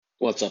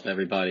What's up,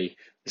 everybody?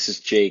 This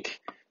is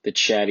Jake, the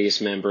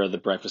chattiest member of the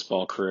Breakfast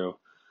Ball crew.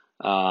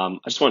 I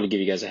just wanted to give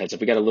you guys a heads up.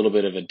 We got a little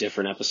bit of a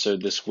different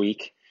episode this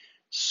week.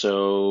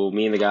 So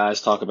me and the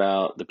guys talk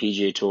about the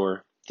PGA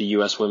Tour, the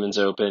U.S. Women's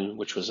Open,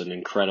 which was an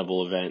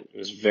incredible event. It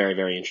was very,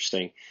 very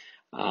interesting.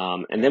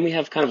 And then we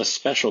have kind of a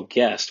special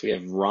guest. We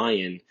have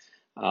Ryan,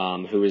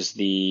 who is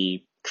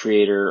the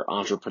creator,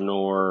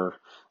 entrepreneur,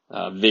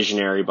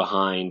 visionary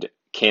behind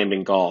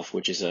Camden Golf,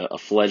 which is a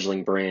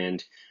fledgling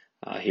brand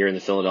here in the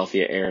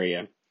Philadelphia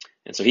area.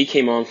 And so he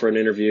came on for an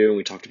interview, and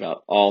we talked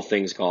about all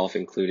things golf,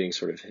 including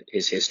sort of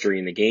his history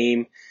in the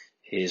game,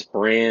 his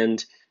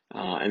brand,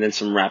 and then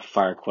some rapid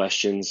fire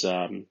questions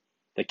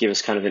that give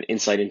us kind of an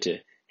insight into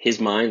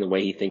his mind, the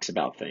way he thinks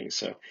about things.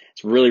 So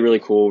it's really, really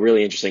cool,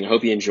 really interesting. I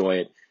hope you enjoy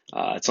it.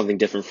 It's something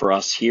different for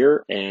us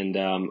here, and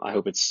I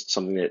hope it's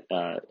something that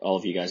all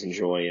of you guys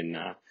enjoy, and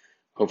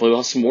hopefully we'll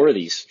have some more of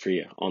these for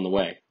you on the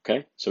way.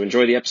 Okay, so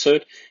enjoy the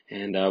episode,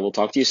 and we'll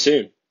talk to you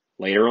soon.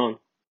 Later on.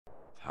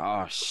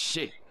 Oh,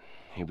 shit.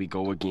 Here we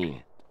go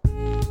again.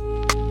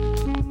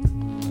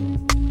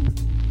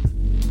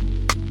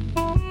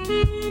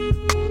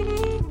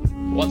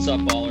 What's up,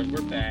 ballers?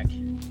 We're back.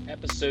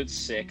 Episode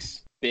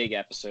 6. Big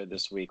episode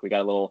this week. We got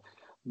a little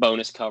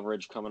bonus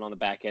coverage coming on the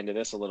back end of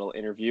this, a little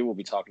interview we'll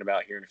be talking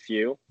about here in a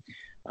few.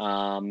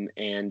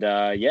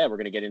 Yeah, we're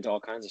going to get into all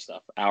kinds of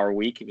stuff. Our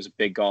week, it was a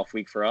big golf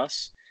week for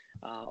us.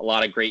 A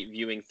lot of great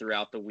viewing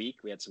throughout the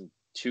week. We had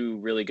two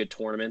really good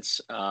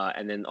tournaments,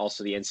 and then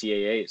also the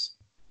NCAAs.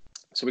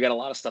 So we got a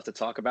lot of stuff to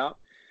talk about.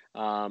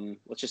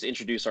 Let's just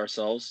introduce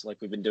ourselves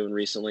like we've been doing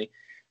recently.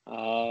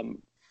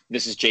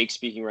 This is Jake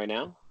speaking right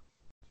now.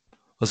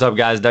 What's up,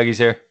 guys? Dougie's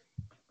here.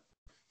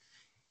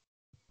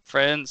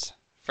 Friends.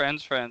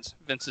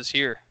 Vince is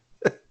here.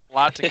 A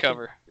lot to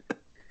cover.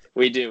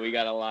 We do. We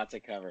got a lot to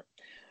cover.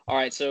 All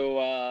right. So,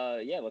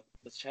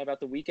 let's chat about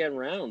the weekend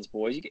rounds,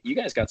 boys. You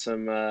guys got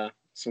some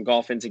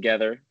golf in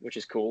together, which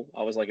is cool. I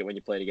always like it when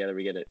you play together.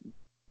 We get a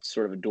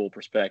sort of a dual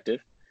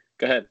perspective.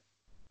 Go ahead.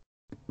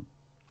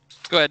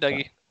 Go ahead,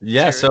 Dougie.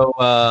 Yeah,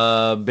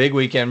 so big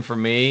weekend for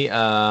me.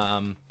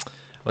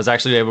 Was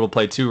actually able to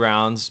play 2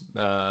 rounds.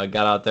 Got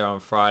out there on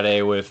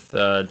Friday with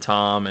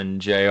Tom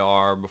and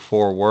JR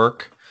before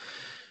work.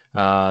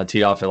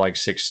 Teed off at like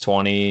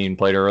 6:20 and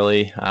played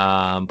early.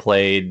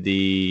 Played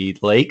the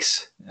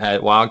Lakes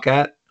at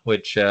Wildcat,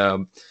 which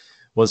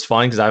was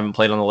fun because I haven't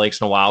played on the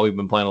Lakes in a while. We've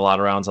been playing a lot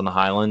of rounds on the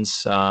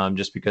Highlands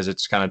just because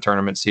it's kind of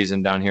tournament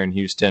season down here in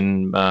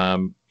Houston.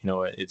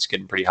 It's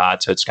getting pretty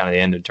hot, so it's kind of the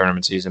end of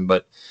tournament season.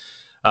 But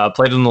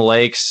played on the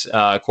Lakes.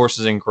 Course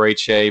is in great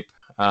shape.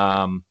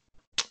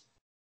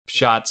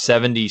 Shot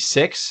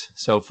 76,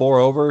 so 4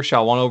 over.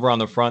 Shot 1 over on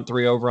the front,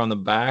 3 over on the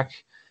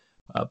back.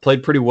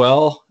 Played pretty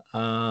well.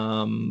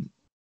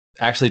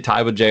 Actually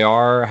tied with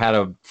JR. Had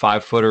a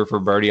 5-footer for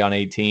birdie on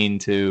 18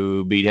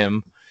 to beat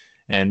him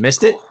and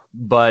missed it.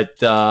 But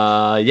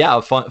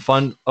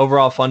fun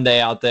overall fun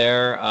day out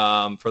there.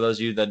 For those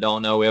of you that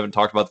don't know, we haven't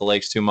talked about the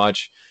Lakes too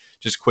much.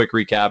 Just quick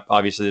recap.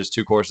 Obviously, there's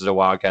 2 courses at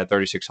Wildcat,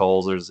 36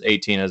 holes. There's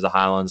 18 as the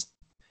Highlands,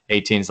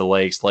 18 is the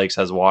Lakes. Lakes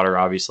has water,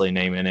 obviously,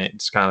 name in it.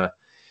 It's kind of,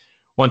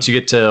 once you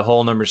get to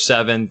hole number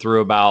 7 through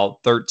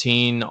about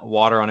 13,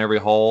 water on every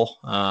hole.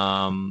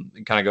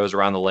 It kind of goes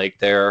around the lake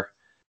there.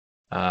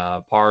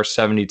 Par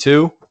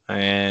 72,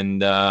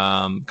 and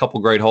a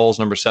couple great holes.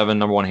 Number 7,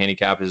 number 1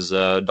 handicap is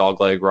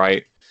dogleg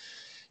right.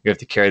 You have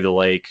to carry the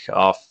lake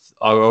off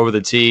over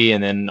the tee,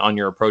 and then on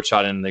your approach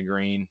shot into the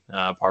green,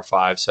 par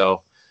 5.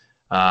 So,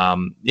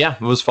 it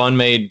was fun.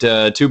 Made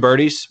 2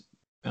 birdies,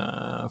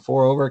 4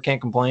 over.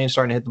 Can't complain.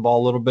 Starting to hit the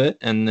ball a little bit.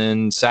 And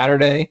then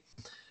Saturday,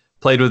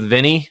 played with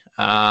Vinny.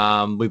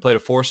 We played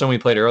a foursome. We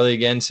played early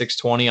again,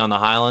 6:20 on the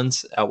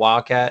Highlands at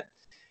Wildcat.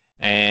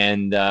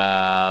 And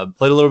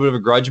played a little bit of a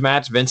grudge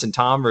match, Vince and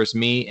Tom versus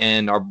me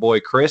and our boy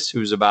Chris,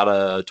 who's about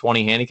a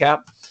 20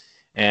 handicap.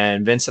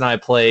 And Chris and I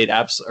played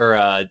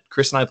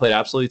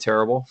absolutely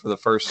terrible for the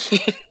first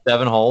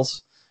 7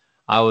 holes.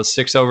 I was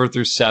 6 over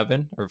through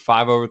 7, or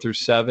 5 over through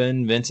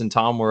 7. Vince and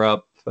Tom were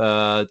up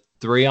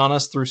 3 on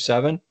us through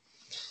 7.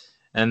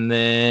 And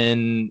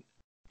then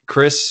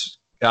Chris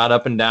got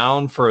up and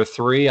down for a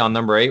 3 on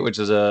number 8, which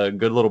is a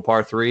good little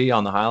par 3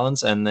 on the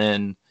Highlands. And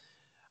then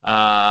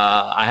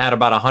I had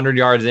about 100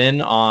 yards in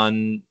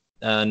on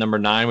number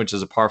 9, which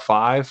is a par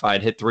 5.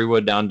 I'd hit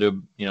 3-wood down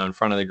to, in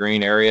front of the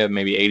green area,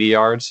 maybe 80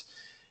 yards,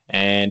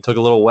 and took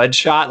a little wedge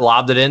shot,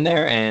 lobbed it in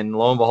there, and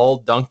lo and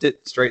behold, dunked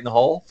it straight in the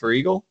hole for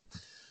eagle.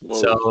 Whoa.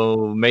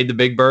 So made the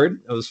big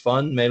bird. It was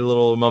fun. Made a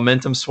little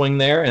momentum swing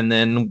there, and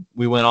then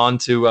we went on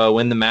to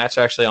win the match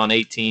actually on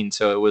 18.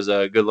 So it was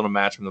a good little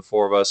match from the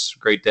 4 of us.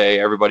 Great day.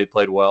 Everybody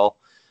played well.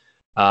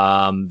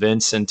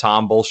 Vince and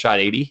Tom both shot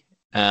 80.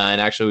 And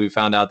actually, we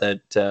found out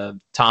that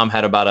Tom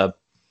had about a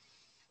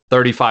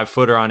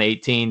 35-footer on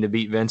 18 to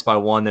beat Vince by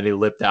 1 that he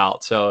lipped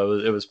out. So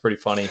it was pretty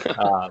funny.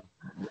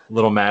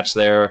 Little match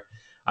there.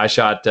 I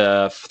shot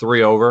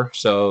 3 over,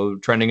 so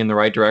trending in the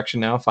right direction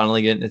now.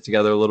 Finally getting it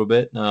together a little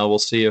bit. We'll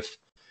see if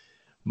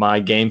my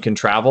game can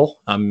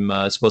travel. I'm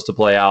supposed to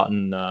play out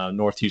in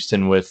North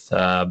Houston with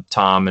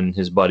Tom and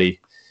his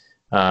buddy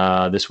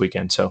this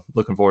weekend. So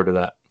looking forward to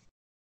that.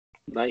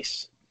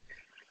 Nice.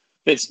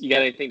 Vince, you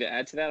got anything to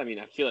add to that? I mean,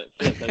 I feel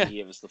like Doug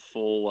gave us the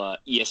full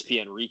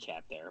ESPN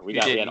recap there. We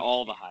had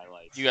all the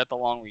highlights. You got the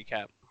long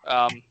recap.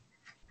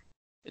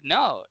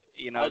 No,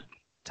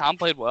 Tom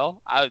played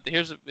well.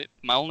 Here's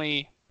my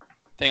only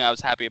thing I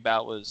was happy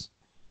about was,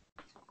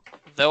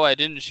 though I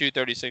didn't shoot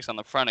 36 on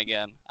the front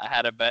again, I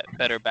had a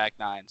better back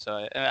nine.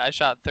 So I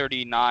shot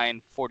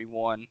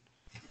 39-41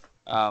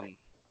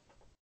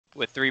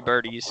 with 3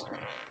 birdies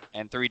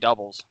and 3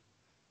 doubles.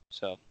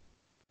 So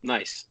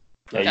nice.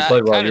 Yeah, you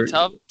played well. Kind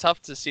of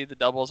tough to see the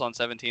doubles on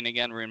 17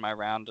 again, ruin my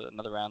round,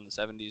 another round in the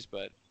 70s,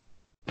 but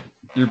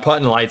you're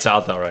putting lights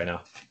out though right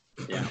now.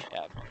 Yeah,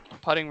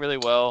 putting really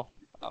well.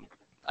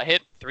 I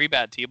hit 3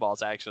 bad tee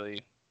balls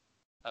actually,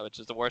 which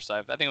is the worst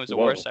I think it was the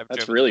worst I've driven.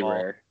 That's really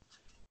rare.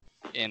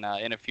 In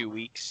a few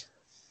weeks.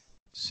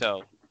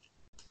 So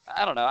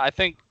I don't know. I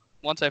think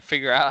once I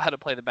figure out how to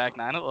play the back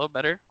nine a little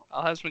better,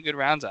 I'll have some good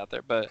rounds out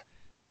there. But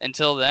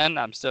until then,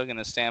 I'm still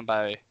gonna stand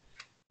by.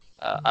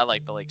 I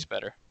like the Lakes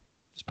better.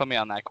 Just put me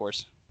on that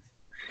course.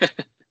 All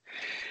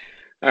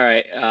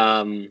right.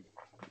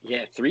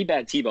 Yeah, 3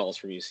 bad tee balls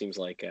from you seems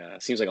like a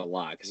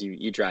lot because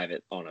you drive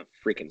it on a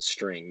freaking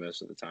string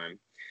most of the time.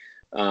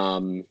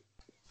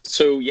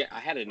 So yeah, I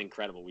had an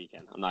incredible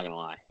weekend. I'm not gonna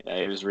lie,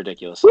 it was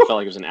ridiculous. I felt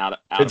like it was an out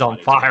It's on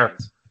fire.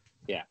 Experience.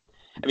 Yeah,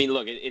 I mean,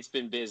 look, it's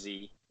been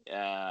busy.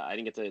 I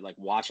didn't get to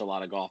watch a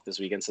lot of golf this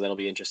weekend, so that'll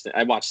be interesting.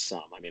 I watched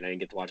some. I mean, I didn't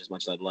get to watch as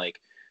much as I'd like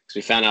because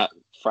we found out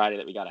Friday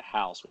that we got a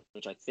house,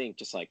 which I think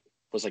just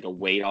was a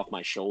weight off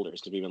my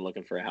shoulders because we've been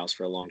looking for a house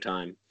for a long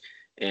time.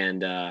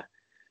 And I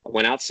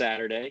went out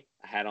Saturday.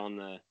 I had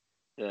on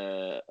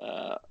the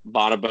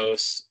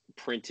Bonobos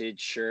printed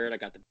shirt. I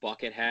got the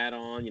bucket hat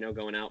on,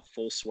 going out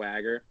full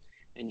swagger,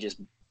 and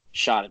just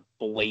shot a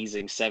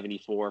blazing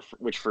 74,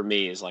 which for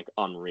me is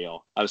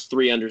unreal. I was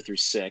 3 under through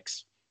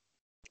 6.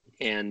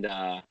 And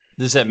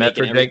this is at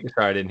Medford, Jake?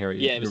 Sorry, I didn't hear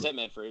you. Yeah, it was at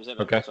Medford.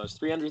 Okay. So I was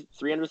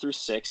 3 under through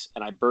 6,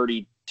 and I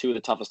birdied 2 of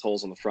the toughest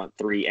holes on the front.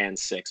 3 and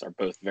 6 are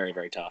both very,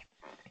 very tough.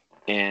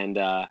 And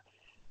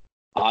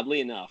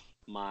oddly enough,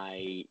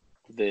 I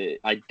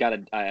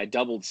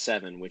doubled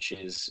 7, which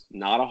is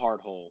not a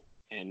hard hole.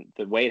 And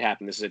the way it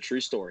happened, this is a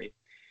true story.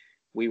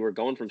 We were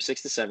going from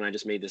 6 to 7. I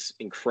just made this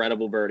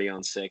incredible birdie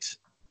on 6,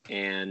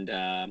 and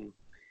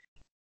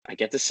I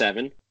get to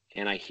 7,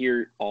 and I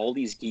hear all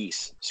these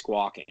geese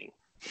squawking.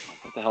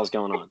 What the hell's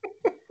going on?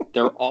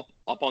 They're up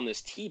on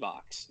this tee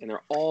box, and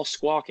they're all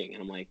squawking,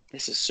 and I'm like,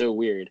 this is so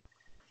weird.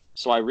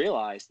 So I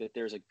realized that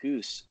there's a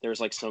goose.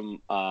 There's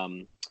some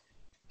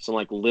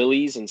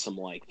lilies and some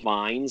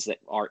vines that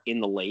are in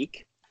the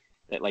lake,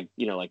 that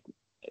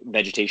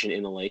vegetation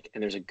in the lake,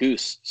 and there's a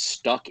goose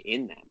stuck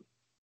in them.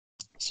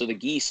 So the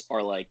geese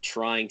are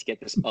trying to get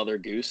this other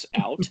goose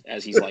out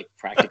as he's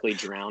practically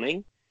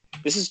drowning.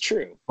 This is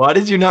true. Why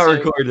did you not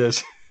record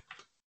this?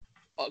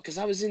 Because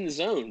I was in the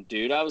zone,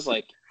 dude. I was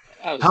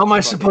how am I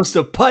supposed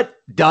to putt,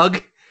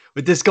 Doug,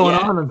 with this going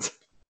on?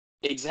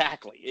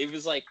 Exactly. It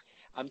was I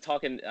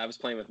was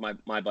playing with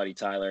my buddy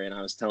Tyler, and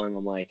I was telling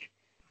him,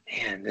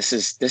 man, this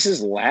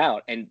is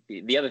loud. And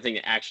the other thing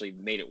that actually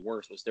made it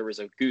worse was there was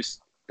a goose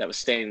that was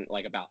standing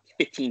about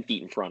 15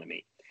 feet in front of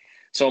me.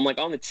 So I'm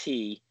on the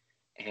tee,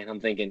 and I'm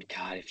thinking,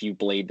 God, if you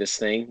blade this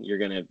thing, you're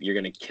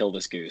gonna kill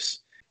this goose.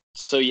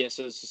 So yeah,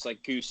 so it's just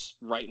goose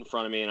right in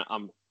front of me, and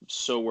I'm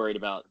so worried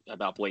about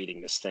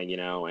blading this thing,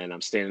 and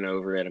I'm standing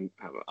over it.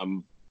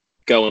 I'm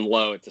going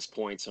low at this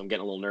point, so I'm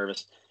getting a little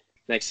nervous.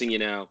 Next thing you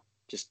know,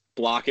 just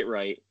block it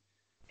right,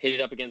 hit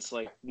it up against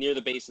near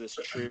the base of this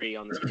tree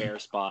on this bare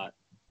spot,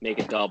 make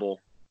a double,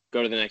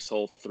 go to the next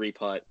hole,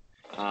 3-putt,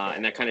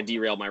 and that kind of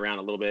derailed my round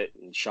a little bit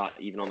and shot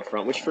even on the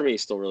front, which for me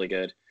is still really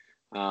good.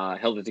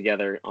 Held it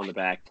together on the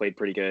back, played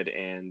pretty good,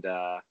 and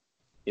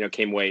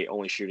came away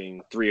only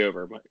shooting 3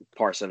 over,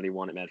 par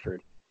 71 at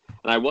Medford.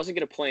 And I wasn't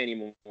going to play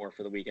anymore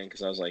for the weekend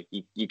because I was like,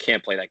 you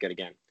can't play that good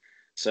again.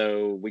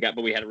 So we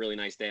had a really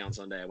nice day on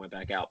Sunday. I went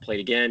back out, played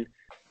again,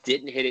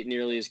 didn't hit it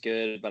nearly as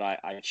good, but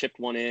I chipped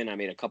one in. I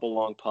made a couple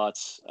long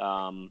putts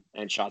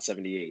and shot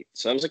 78.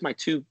 So that was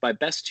my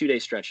best 2-day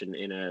stretch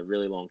in a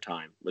really long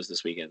time was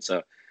this weekend.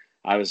 So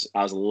I was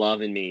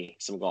loving me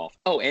some golf.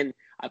 Oh, and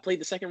I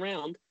played the second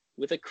round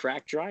with a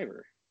cracked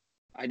driver.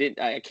 I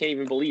can't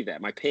even believe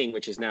that. My ping,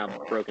 which is now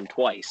broken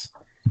twice.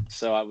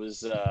 So I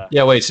was.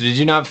 Yeah. Wait. So did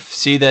you not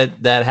see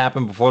that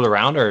happen before the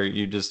round, or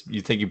you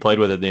think you played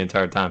with it the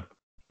entire time?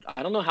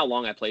 I don't know how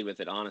long I played with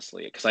it,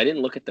 honestly, because I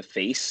didn't look at the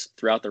face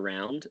throughout the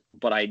round.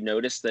 But I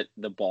noticed that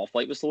the ball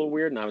flight was a little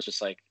weird, and I was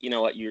just like, you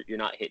know what, you're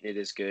not hitting it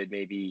as good.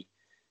 Maybe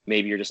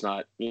you're just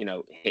not,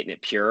 hitting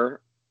it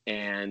pure.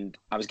 And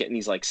I was getting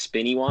these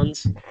spinny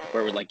ones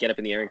where it would get up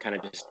in the air and kind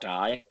of just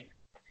die.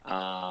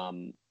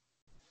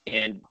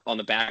 And on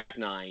the back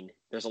 9,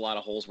 there's a lot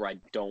of holes where I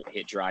don't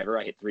hit driver.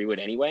 I hit 3-wood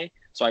anyway.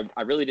 So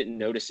I really didn't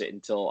notice it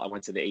until I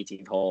went to the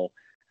 18th hole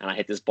and I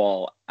hit this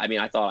ball. I mean,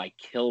 I thought I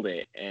killed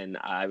it, and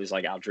I was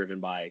outdriven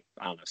by,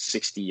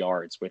 60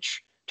 yards,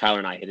 which Tyler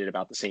and I hit it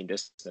about the same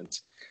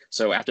distance.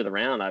 So after the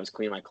round, I was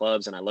cleaning my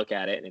clubs and I look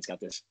at it, and it's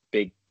got this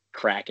big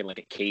crack in a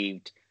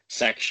caved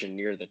section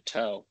near the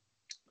toe.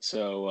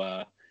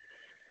 So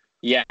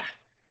yeah,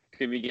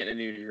 could be getting a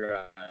new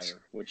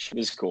driver, which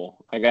is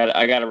cool. I'm gonna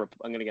get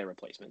a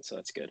replacement, so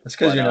that's good. That's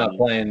because But you're not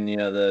playing,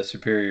 the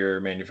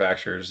superior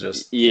manufacturers.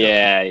 Just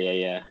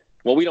yeah.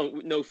 Well, we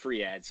don't no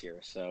free ads here,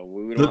 so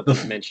we don't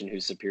have to mention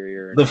who's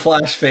superior. Or the anything.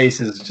 flash face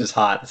is just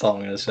hot. That's all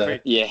I'm gonna say.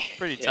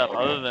 Pretty tough.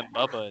 Other than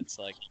Bubba, it's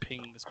like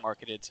Ping's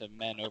marketed to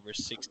men over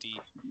 60,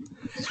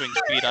 swing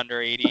speed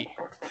under 80.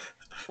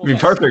 It'd be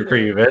perfect for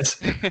you,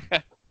 Vince.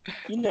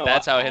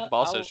 That's how I hit the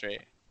ball so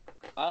straight.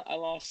 I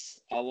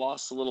lost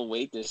a little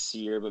weight this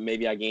year, but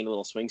maybe I gained a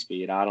little swing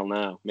speed. I don't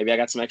know. Maybe I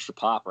got some extra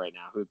pop right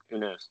now. Who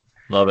knows?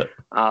 Love it.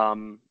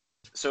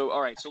 So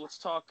all right. So let's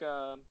talk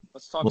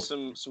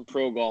some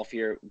pro golf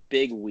here.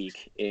 Big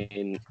week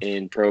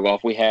in pro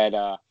golf. We had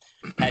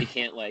Patty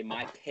Cantlay,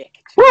 my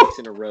pick, 2 weeks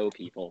in a row.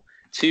 People,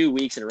 2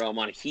 weeks in a row. I'm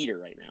on a heater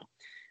right now.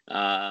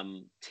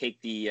 Take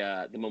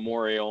the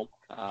Memorial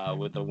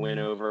with a win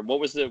over. What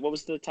was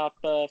the top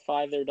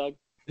 5 there, Doug?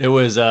 It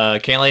was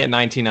Cantlay at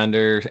 19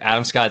 under,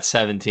 Adam Scott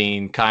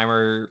 17,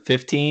 Keimer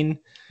 15,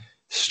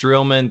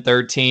 Streelman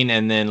 13,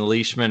 and then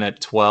Leishman at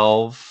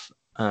 12.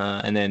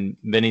 And then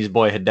Vinny's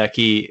boy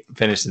Hideki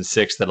finished in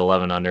 6th at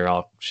 11 under.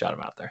 I'll shout him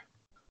out there.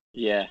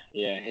 Yeah,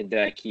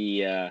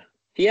 Hideki.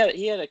 He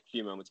had a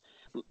few moments.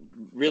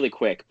 Really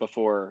quick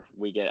before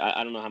we get,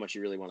 I don't know how much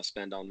you really want to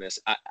spend on this.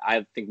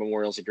 I think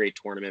Memorial's a great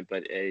tournament,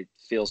 but it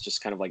feels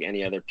just kind of like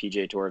any other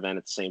PGA Tour event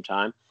at the same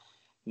time.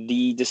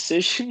 The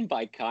decision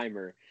by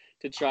Keimer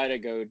to try to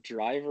go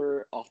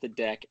driver off the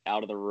deck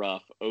out of the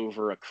rough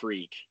over a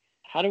creek.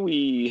 How do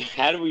we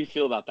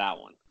feel about that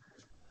one?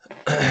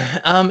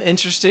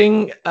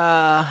 Interesting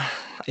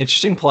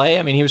play.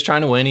 I mean, he was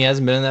trying to win. He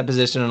hasn't been in that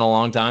position in a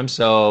long time,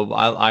 so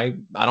I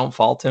don't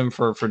fault him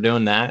for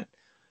doing that.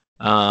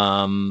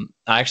 I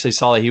actually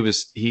saw that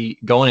he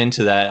going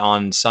into that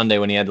on Sunday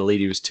when he had the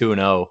lead, he was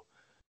 2-0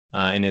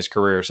 in his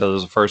career. So it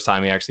was the first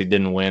time he actually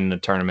didn't win the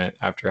tournament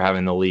after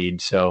having the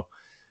lead. So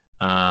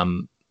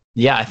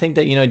yeah, I think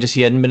that, just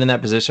he hadn't been in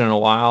that position in a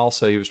while,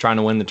 so he was trying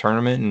to win the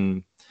tournament,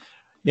 and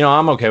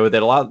I'm okay with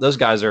it. A lot of those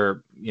guys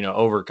are,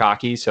 over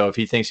cocky, so if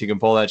he thinks he can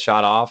pull that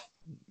shot off,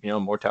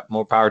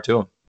 more power to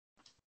him.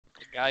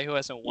 A guy who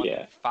hasn't won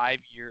in 5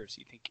 years,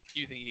 you think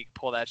he can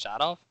pull that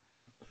shot off?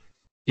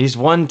 He's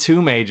won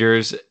 2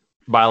 majors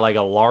by like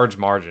a large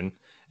margin,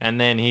 and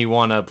then he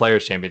won a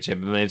Players Championship.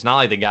 I mean, it's not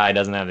like the guy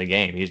doesn't have the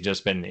game. He's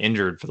just been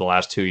injured for the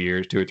last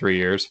 2 or 3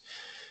 years.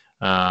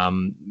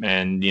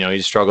 And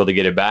he's struggled to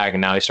get it back, and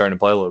now he's starting to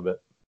play a little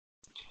bit.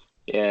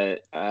 Yeah,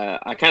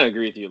 I kind of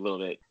agree with you a little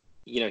bit.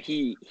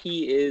 He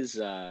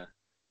is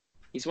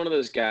he's one of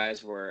those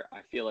guys where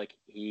I feel like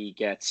he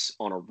gets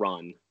on a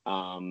run,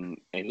 and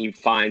he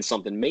finds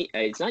something.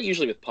 It's not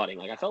usually with putting.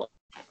 Like I felt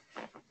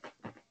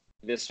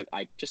this,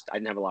 I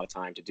didn't have a lot of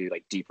time to do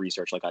like deep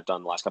research like I've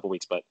done the last couple of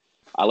weeks, but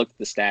I looked at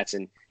the stats,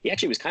 and he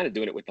actually was kind of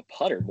doing it with the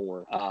putter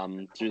more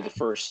through the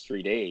first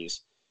 3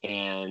 days,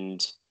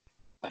 and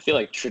I feel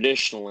like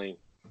traditionally,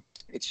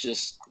 it's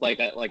just like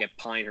at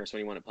Pinehurst,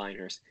 when he won at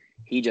Pinehurst,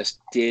 he just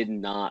did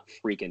not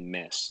freaking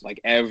miss. Like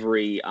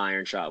every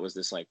iron shot was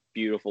this like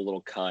beautiful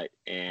little cut,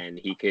 and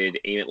he could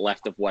aim it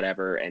left of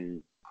whatever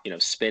and,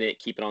 spin it,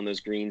 keep it on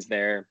those greens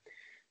there.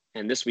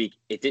 And this week,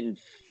 it didn't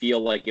feel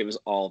like it was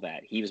all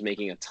that. He was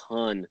making a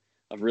ton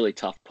of really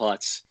tough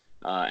putts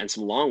and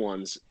some long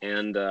ones,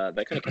 and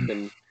that kind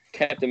of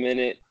kept him in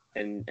it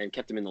and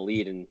kept him in the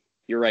lead. And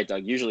you're right,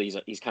 Doug. Usually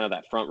he's kind of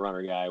that front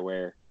runner guy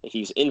where if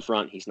he's in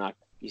front, he's not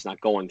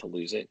going to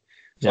lose it.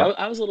 So yeah.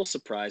 I was a little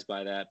surprised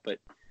by that, but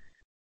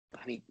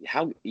I mean,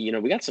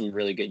 we got some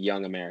really good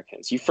young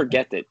Americans. You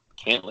forget that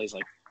Cantlay's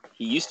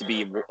he used to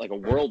be like a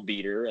world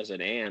beater as an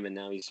AM, and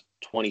now he's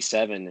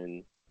 27,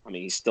 and I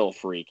mean, he's still a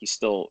freak. He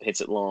still hits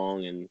it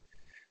long and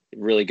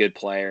really good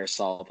player,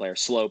 solid player,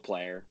 slow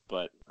player,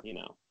 but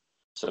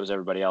so is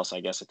everybody else, I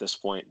guess, at this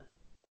point.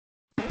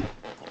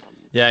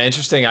 Yeah,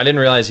 interesting. I didn't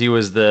realize he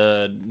was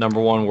the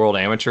 #1 world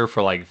amateur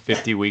for like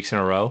 50 weeks in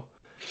a row.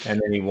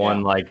 And then he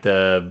won like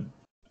the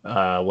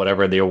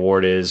whatever the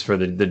award is for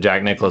the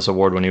Jack Nicklaus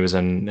Award when he was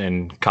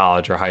in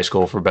college or high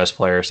school for best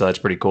player. So that's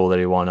pretty cool that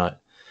he won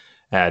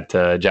at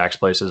Jack's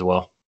place as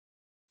well.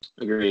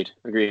 Agreed.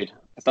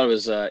 I thought it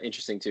was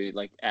interesting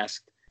to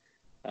ask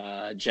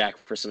Jack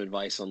for some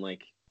advice on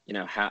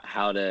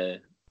how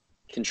to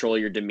control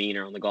your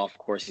demeanor on the golf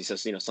course. He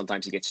says,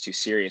 sometimes he gets too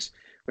serious,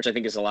 which I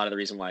think is a lot of the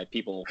reason why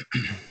people,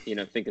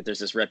 think that there's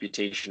this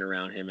reputation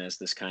around him as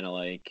this kind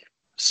of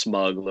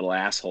smug little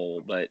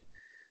asshole. But,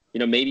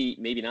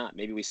 maybe not.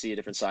 Maybe we see a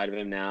different side of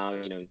him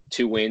now.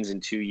 2 wins in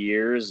 2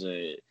 years.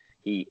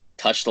 He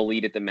touched the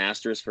lead at the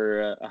Masters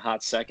for a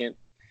hot second.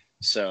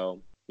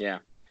 So, yeah.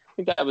 I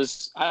think that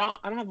was. I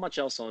don't have much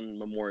else on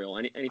Memorial.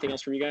 Anything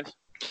else from you guys?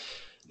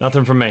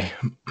 Nothing from me.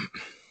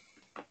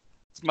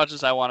 As much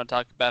as I want to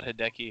talk about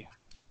Hideki,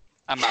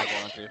 I'm not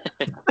going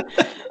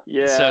to.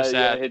 Yeah, so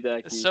sad. Yeah,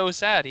 Hideki. It's so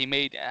sad. He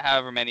made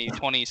however many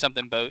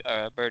 20-something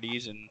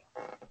birdies and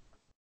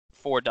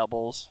 4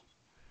 doubles.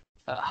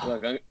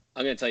 Look, I'm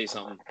going to tell you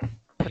something.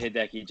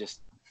 Hideki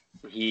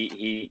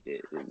he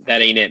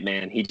that ain't it,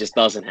 man. He just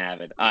doesn't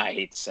have it. I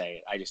hate to say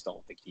it. I just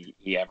don't think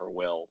he ever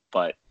will.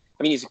 But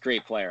I mean, he's a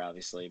great player,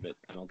 obviously, but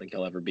I don't think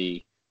he'll ever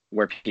be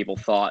where people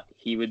thought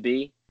he would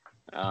be.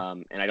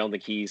 And I don't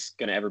think he's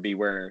going to ever be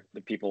where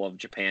the people of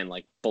Japan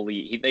like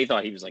believe. They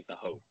thought he was like the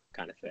hope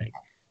kind of thing.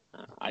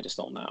 I just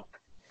don't know.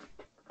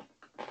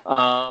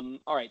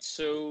 All right,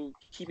 so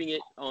keeping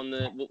it on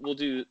we'll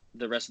do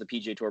the rest of the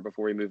PGA Tour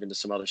before we move into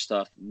some other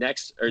stuff.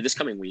 Next, or this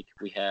coming week,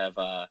 we have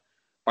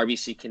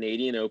RBC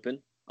Canadian Open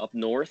up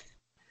north,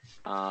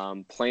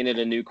 playing at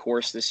a new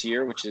course this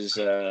year, which is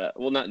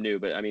well, not new,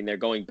 but I mean they're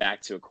going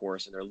back to a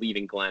course and they're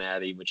leaving Glen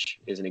Abbey, which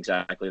isn't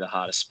exactly the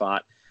hottest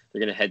spot. They're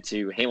going to head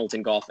to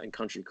Hamilton Golf and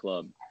Country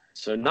Club.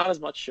 So not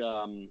as much,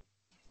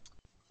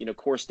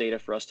 course data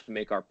for us to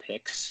make our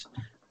picks.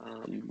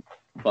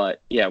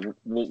 But yeah,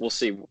 we'll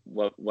see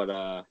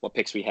what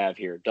picks we have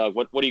here. Doug,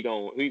 what are you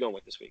going? Who are you going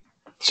with this week?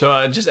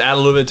 So just add a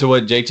little bit to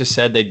what Jake just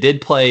said. They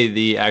did play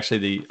the I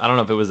don't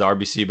know if it was the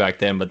RBC back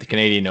then, but the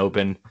Canadian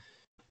Open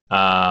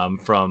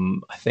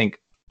from I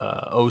think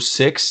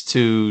 06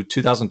 to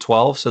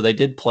 2012. So they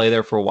did play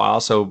there for a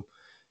while. So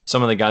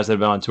some of the guys that have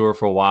been on tour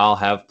for a while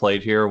have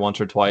played here once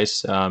or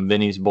twice.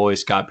 Vinny's boy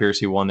Scott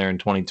Piercy won there in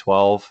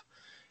 2012,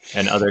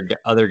 and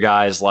other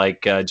guys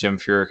like Jim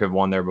Furyk have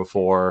won there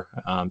before.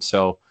 And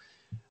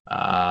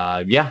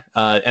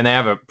they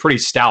have a pretty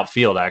stout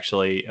field,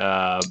 actually.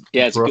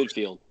 It's a good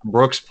field.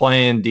 Brooks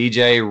playing,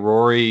 DJ,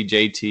 Rory,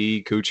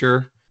 JT,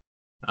 Kuchar.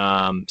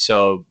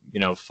 So,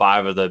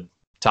 5 of the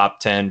top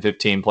 10,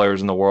 15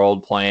 players in the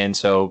world playing.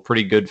 So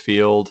pretty good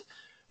field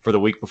for the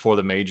week before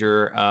the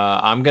major.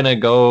 I'm going to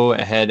go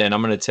ahead and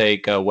I'm going to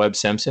take Webb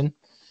Simpson.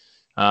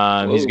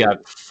 He's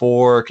got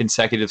 4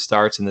 consecutive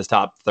starts in the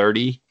top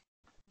 30.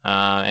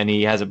 And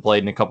he hasn't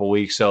played in a couple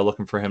weeks, so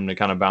looking for him to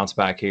kind of bounce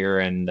back here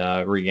and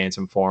regain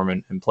some form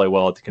and play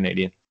well at the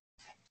Canadian.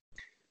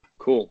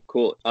 Cool.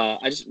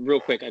 I just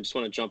want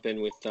to jump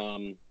in with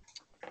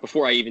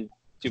before I even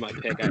do my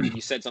pick.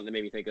 You said something that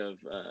made me think of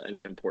an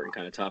important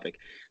kind of topic.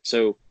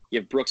 So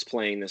you have Brooks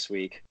playing this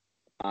week,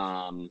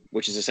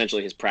 which is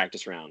essentially his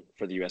practice round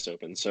for the U.S.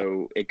 Open.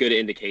 So a good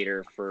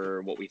indicator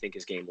for what we think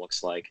his game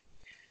looks like.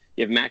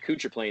 You have Matt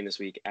Kuchar playing this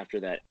week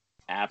after that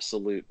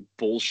absolute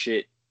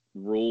bullshit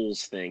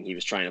rules thing he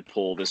was trying to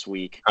pull this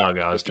week. Oh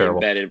god, it's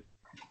terrible.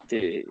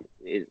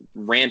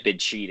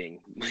 Rampant cheating,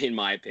 in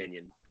my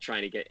opinion.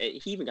 Trying to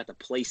he even got to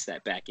place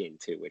that back in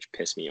too, which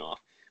pissed me off.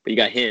 But you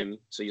got him,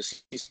 so you'll see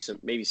some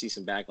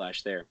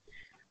backlash there.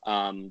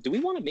 Do we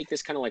want to make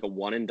this kind of like a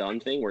one and done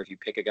thing, where if you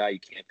pick a guy, you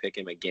can't pick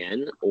him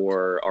again,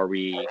 or are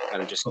we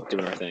kind of just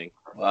doing our thing?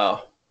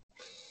 Wow.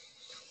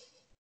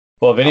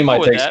 Well, Vinny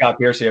might take Scott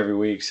Piercy every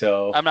week,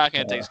 so I'm not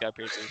going to take Scott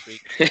Piercy this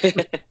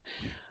week.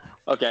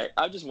 Okay,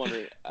 I'm just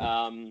wondering.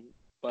 All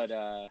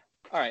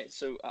right,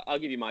 so I'll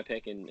give you my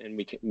pick, and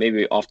we can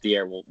maybe off the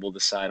air we'll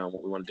decide on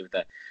what we want to do with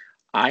that.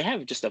 I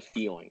have just a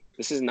feeling.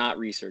 This is not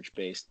research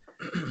based.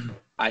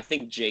 I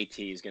think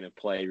JT is going to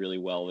play really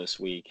well this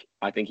week.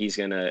 I think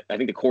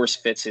the course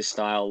fits his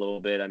style a little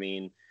bit. I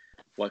mean,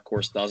 what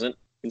course doesn't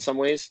in some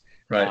ways?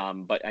 Right.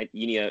 But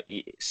you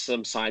need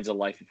some signs of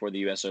life before the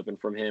U.S. Open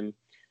from him.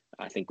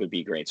 I think would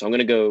be great. So I'm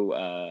gonna go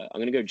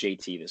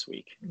JT this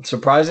week.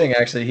 Surprising,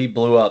 actually, he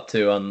blew up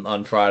too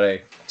on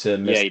Friday to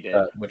miss. Yeah, he did,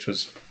 which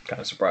was kind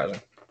of surprising.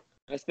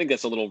 I think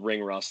that's a little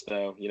ring rust,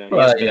 though. He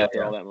hasn't been out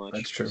there all that much.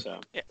 That's true. So.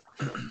 Yeah,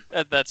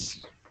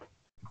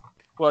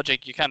 well,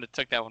 Jake, you kind of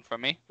took that one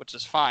from me, which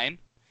is fine.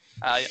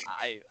 I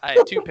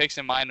had 2 picks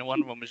in mind, and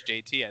one of them was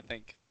JT. I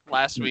think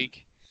last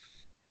week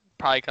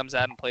probably comes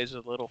out and plays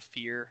with a little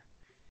fear,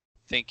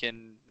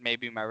 thinking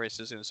maybe my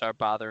wrist is gonna start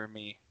bothering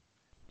me.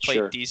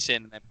 Played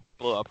decent and then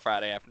blew up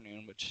Friday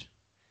afternoon, which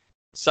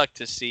sucked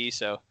to see.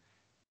 So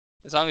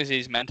as long as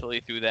he's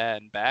mentally through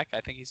that and back,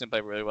 I think he's gonna play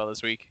really well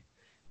this week.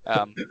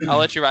 I'll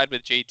let you ride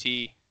with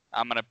JT.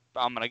 I'm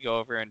gonna go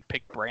over and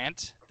pick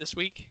Brandt this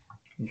week.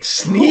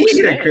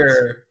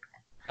 Sneaker.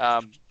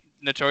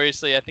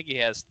 Notoriously, I think he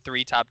has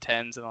 3 top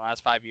 10s in the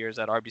last 5 years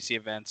at RBC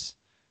events.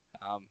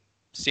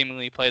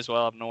 Seemingly plays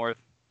well up north.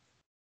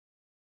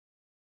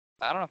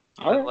 I don't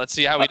know. All right. Let's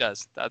see how he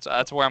does.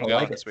 That's where I'm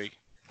going this week.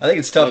 I think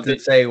it's tough to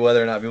say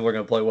whether or not people are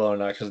going to play well or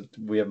not because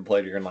we haven't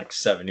played here in like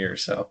 7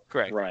 years. So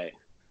correct. Right.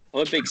 I'm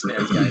a big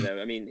stats guy,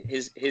 though. I mean,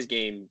 his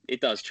game, it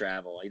does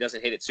travel. He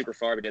doesn't hit it super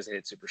far, but he doesn't hit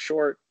it super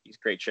short. He's a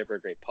great chipper,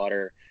 great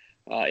putter.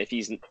 If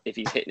he's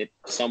hitting it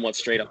somewhat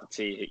straight up the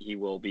tee,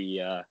 he'll be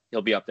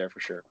up there for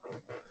sure.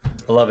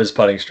 I love his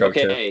putting stroke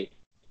too.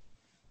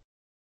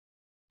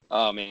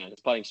 Oh man,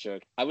 his putting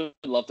stroke. I would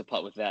love to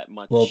putt with that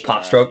much. Little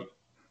pop stroke.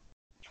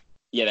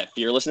 Yeah, that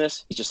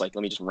fearlessness. He's just like,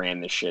 let me just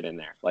ram this shit in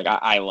there. Like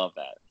I love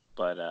that,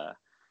 but I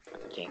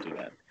can't do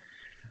that.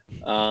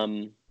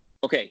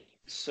 Okay,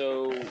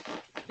 so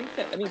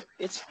I think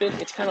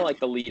it's kind of like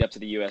the lead up to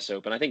the U.S.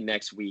 Open. I think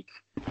next week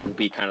will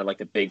be kind of like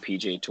the big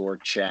PGA Tour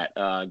chat,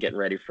 getting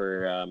ready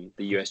for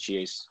the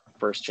USGA's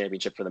first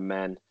championship for the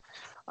men.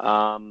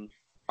 All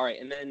right,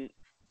 and then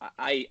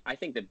I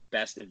think the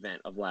best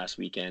event of last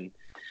weekend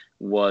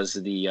was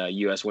the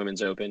U.S.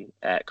 Women's Open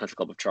at Country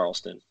Club of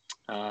Charleston.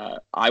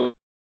 I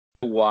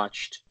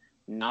watched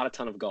not a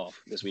ton of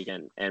golf this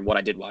weekend, and what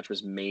I did watch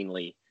was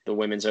mainly the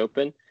Women's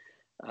Open.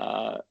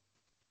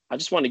 I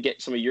just wanted to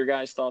get some of your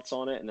guys' thoughts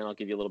on it, and then I'll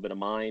give you a little bit of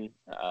mine.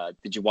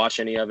 Did you watch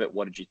any of it?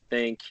 What did you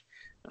think?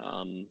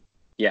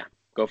 Yeah,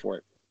 go for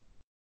it.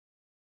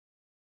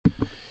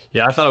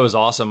 Yeah, I thought it was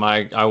awesome.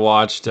 I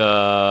watched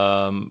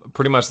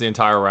pretty much the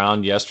entire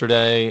round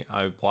yesterday.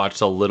 I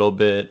watched a little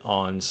bit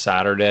on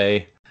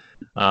Saturday.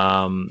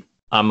 I'm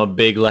a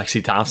big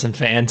Lexi Thompson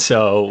fan,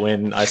 so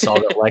when I saw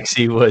that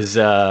Lexi was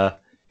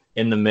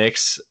in the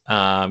mix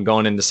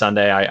going into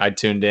Sunday, I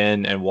tuned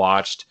in and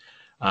watched.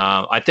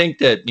 I think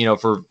that,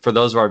 for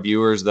those of our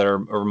viewers that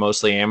are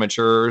mostly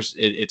amateurs,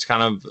 it's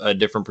kind of a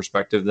different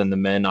perspective than the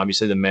men.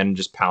 Obviously, the men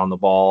just pound the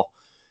ball,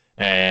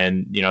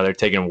 and they're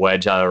taking a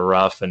wedge out of the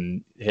rough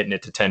and hitting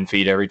it to 10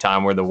 feet every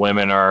time, where the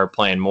women are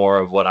playing more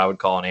of what I would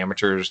call an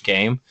amateur's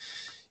game.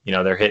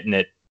 They're hitting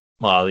it.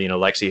 Well,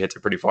 Lexi hits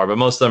it pretty far, but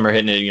most of them are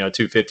hitting it,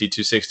 250,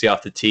 260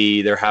 off the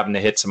tee. They're having to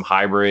hit some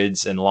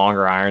hybrids and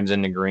longer irons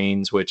in the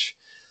greens, which,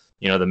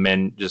 the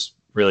men just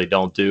really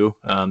don't do.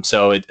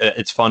 So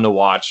it's fun to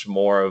watch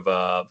more of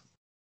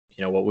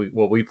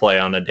what we play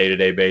on a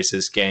day-to-day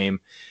basis game.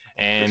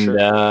 And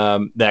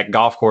sure. That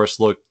golf course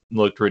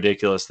looked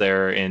ridiculous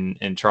there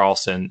in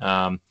Charleston.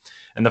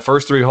 And the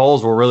first 3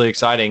 holes were really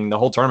exciting. The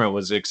whole tournament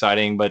was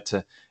exciting, but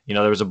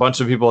there was a bunch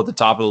of people at the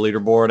top of the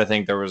leaderboard. I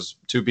think there was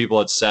 2 people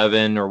at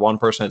 7, or 1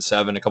 person at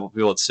 7, a couple of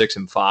people at 6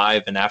 and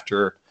 5. And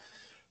after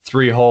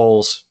 3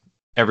 holes,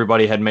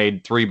 everybody had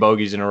made 3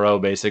 bogeys in a row,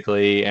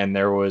 basically. And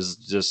there was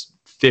just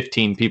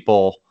 15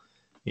 people,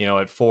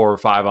 at 4 or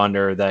 5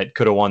 under that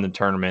could have won the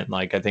tournament.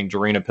 Like, I think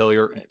Jarena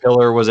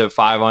Pillar was at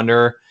 5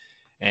 under.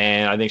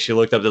 And I think she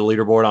looked up the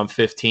leaderboard on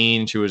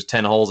 15. She was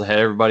 10 holes ahead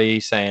of everybody,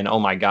 saying, "Oh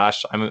my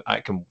gosh, I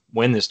can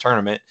win this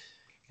tournament."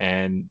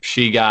 And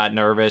she got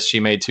nervous. She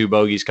made 2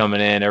 bogeys coming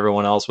in.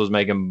 Everyone else was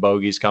making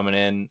bogeys coming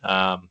in.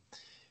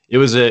 It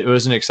was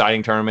an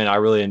exciting tournament. I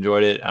really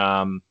enjoyed it.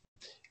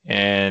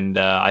 And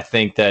I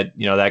think that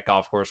that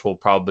golf course will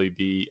probably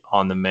be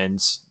on the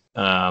men's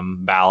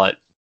ballot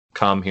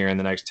come here in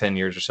the next 10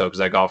 years or so, because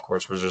that golf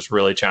course was just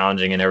really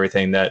challenging and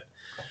everything that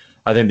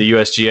I think the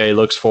USGA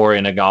looks for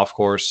in a golf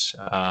course.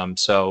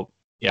 So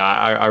yeah,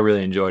 I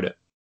really enjoyed it.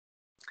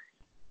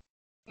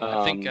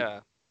 I think.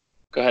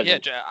 Go ahead.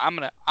 Yeah, I'm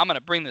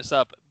gonna bring this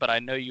up, but I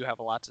know you have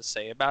a lot to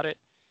say about it,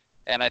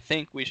 and I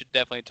think we should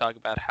definitely talk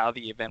about how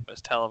the event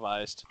was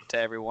televised to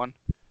everyone.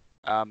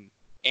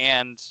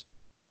 And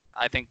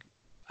I think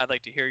I'd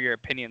like to hear your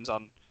opinions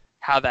on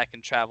how that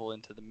can travel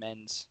into the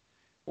men's.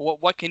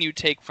 What can you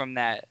take from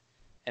that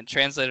and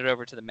translate it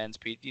over to the men's,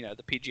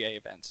 the PGA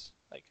events?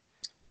 Like,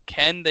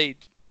 can they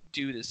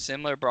do the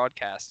similar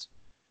broadcast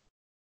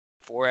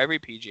for every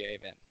PGA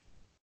event?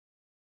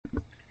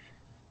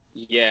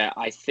 Yeah,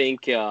 I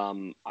think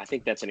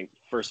that's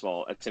first of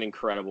all, it's an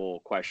incredible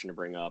question to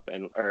bring up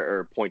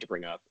or point to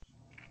bring up.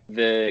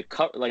 To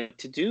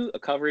do a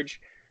coverage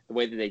the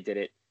way that they did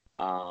it,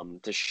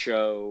 to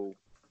show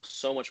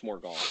so much more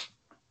golf,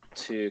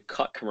 to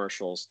cut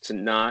commercials, to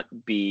not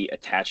be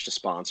attached to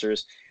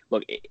sponsors.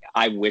 Look,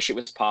 I wish it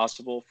was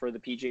possible for the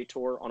PGA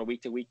Tour on a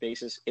week-to-week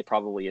basis. It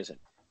probably isn't.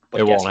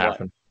 But It guess won't what?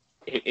 happen.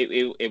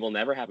 It will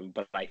never happen.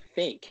 But I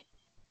think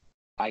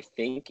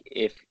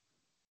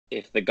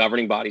if the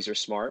governing bodies are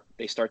smart,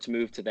 they start to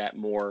move to that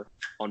more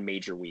on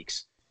major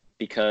weeks,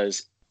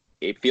 because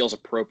it feels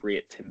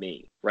appropriate to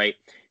me, right?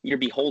 You're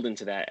beholden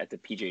to that at the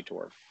PGA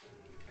Tour.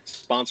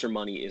 Sponsor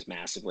money is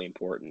massively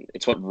important.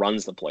 It's what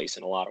runs the place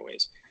in a lot of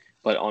ways.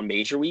 But on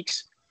major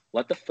weeks,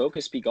 let the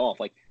focus be golf.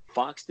 Like,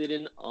 Fox did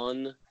an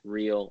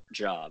unreal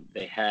job.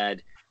 They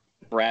had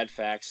Brad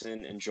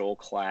Faxon and Joel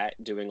Klatt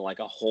doing like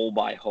a hole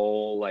by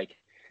hole, like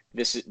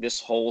this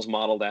hole's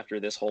modeled after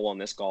this hole on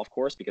this golf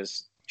course,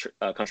 because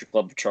Country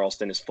Club of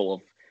Charleston is full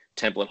of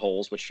template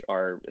holes, which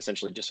are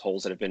essentially just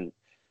holes that have been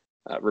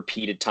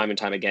repeated time and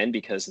time again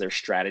because their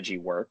strategy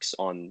works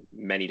on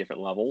many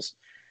different levels.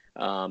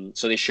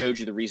 So they showed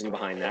you the reason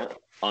behind that.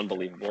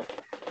 Unbelievable.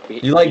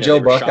 You like Joe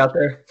Buck out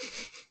there?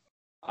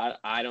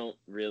 I don't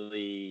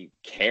really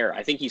care.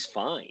 I think he's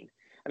fine.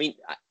 I mean,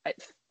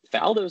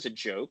 Faldo's a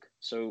joke,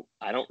 so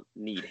I don't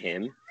need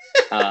him.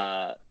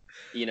 And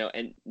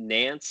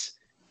Nance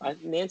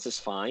is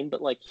fine,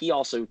 but like, he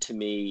also, to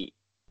me,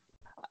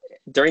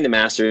 during the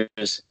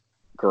Masters,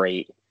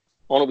 great.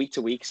 On a week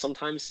to week,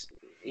 sometimes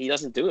he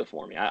doesn't do it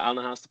for me. I don't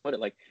know how else to put it.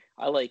 Like,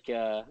 I like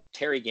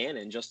Terry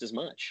Gannon just as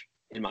much,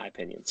 in my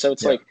opinion. So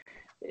it's like,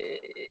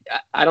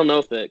 I don't know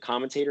if the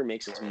commentator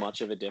makes as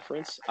much of a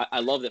difference. I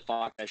love that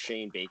Fox has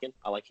Shane Bacon.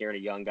 I like hearing a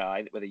young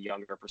guy with a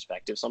younger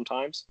perspective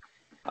sometimes.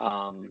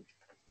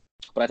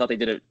 But I thought they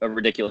did a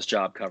ridiculous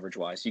job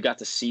coverage-wise. You got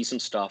to see some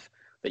stuff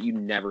that you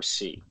never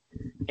see.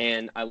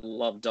 And I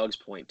love Doug's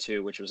point,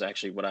 too, which was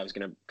actually what I was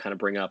going to kind of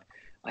bring up.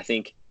 I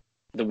think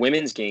the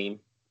women's game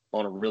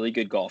on a really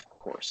good golf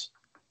course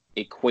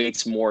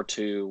equates more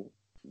to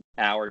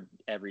our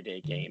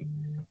everyday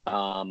game.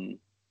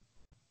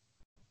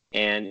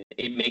 And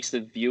it makes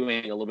the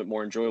viewing a little bit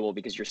more enjoyable,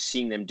 because you're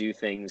seeing them do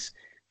things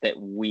that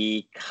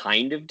we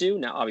kind of do.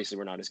 Now, obviously,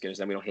 we're not as good as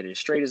them. We don't hit it as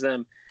straight as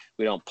them.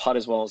 We don't putt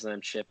as well as them,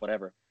 chip,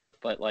 whatever.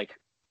 But like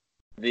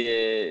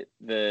the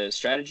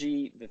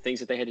strategy, the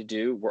things that they had to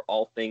do were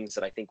all things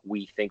that I think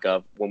we think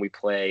of when we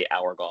play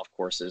our golf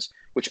courses,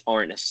 which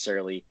aren't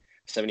necessarily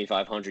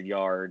 7,500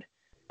 yard,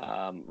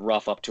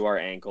 rough up to our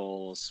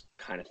ankles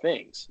kind of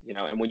things,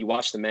 And when you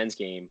watch the men's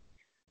game,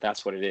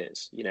 that's what it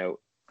is,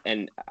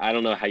 And I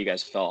don't know how you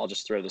guys felt. I'll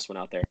just throw this one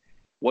out there.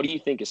 What do you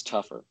think is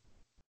tougher?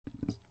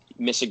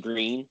 Miss a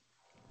green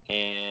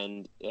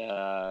and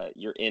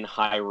you're in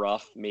high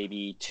rough,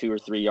 maybe 2 or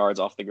 3 yards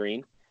off the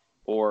green,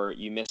 or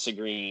you miss a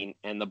green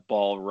and the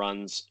ball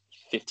runs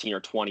 15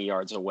 or 20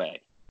 yards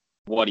away.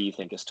 What do you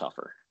think is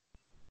tougher?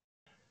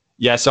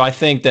 Yeah, so I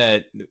think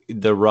that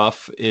the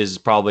rough is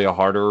probably a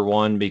harder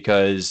one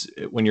because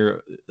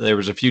there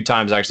was a few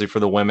times actually for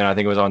the women, I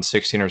think it was on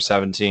 16 or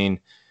 17,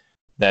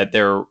 that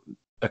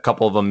a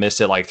couple of them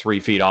missed it like 3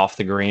 feet off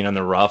the green on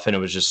the rough, and it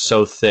was just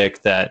so thick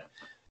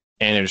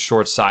and it was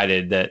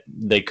short-sighted that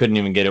they couldn't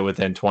even get it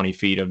within 20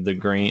 feet of the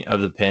green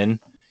of the pin,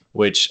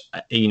 which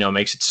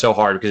makes it so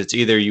hard because it's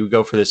either you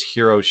go for this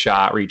hero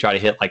shot where you try to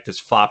hit like this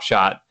flop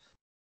shot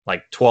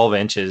like 12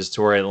 inches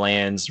to where it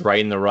lands right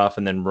in the rough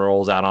and then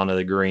rolls out onto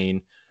the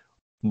green,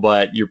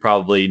 but you're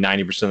probably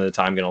 90% of the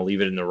time going to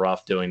leave it in the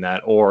rough doing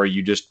that, or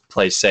you just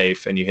play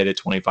safe and you hit it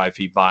 25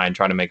 feet by and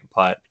try to make a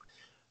putt.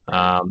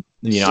 I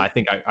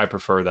think I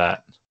prefer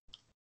that.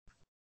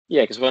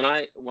 Yeah, because when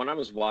I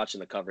was watching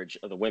the coverage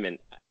of the women,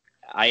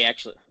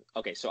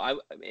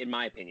 in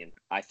my opinion,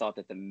 I thought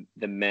that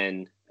the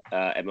men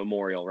at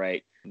Memorial,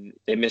 right,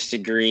 they missed a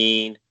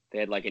green. They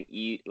had like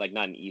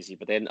not an easy,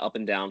 but they had an up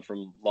and down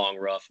from long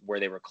rough where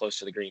they were close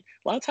to the green.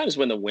 A lot of times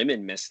when the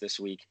women missed this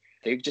week,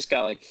 they just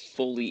got like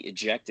fully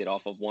ejected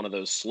off of one of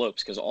those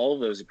slopes because all of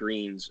those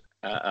greens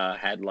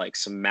had like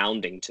some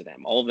mounding to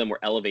them. All of them were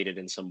elevated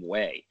in some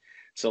way.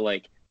 So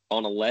like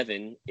on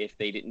 11, if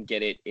they didn't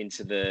get it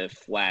into the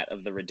flat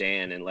of the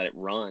Redan and let it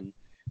run,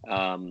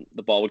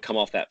 the ball would come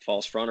off that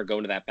false front or go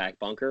into that back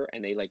bunker,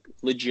 and they like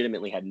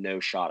legitimately had no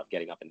shot of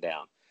getting up and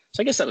down.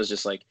 So I guess that was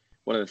just like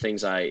one of the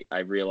things I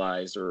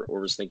realized or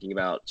was thinking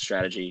about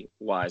strategy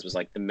wise was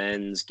like the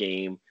men's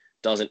game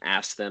doesn't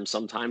ask them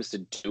sometimes to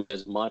do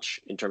as much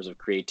in terms of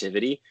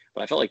creativity,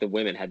 but I felt like the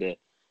women had to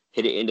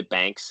hit it into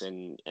banks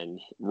and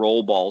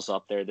roll balls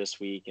up there this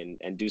week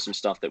and do some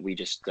stuff that we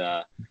just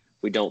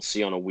we don't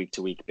see on a week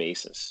to week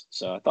basis.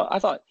 So I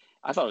thought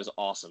it was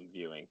awesome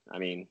viewing. I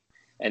mean,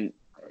 and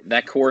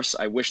that course,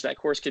 I wish that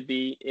course could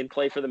be in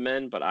play for the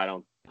men, but I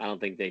don't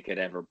think they could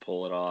ever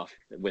pull it off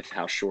with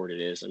how short it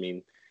is. I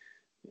mean,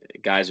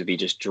 guys would be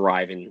just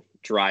driving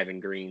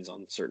greens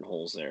on certain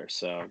holes there.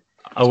 So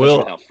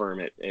with how firm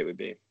it would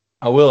be.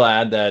 I will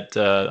add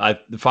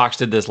that Fox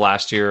did this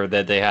last year,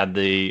 that they had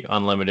the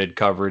unlimited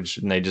coverage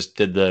and they just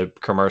did the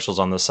commercials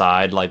on the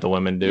side like the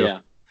women do.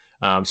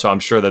 Yeah. So I'm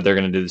sure that they're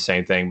going to do the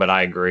same thing. But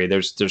I agree.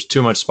 There's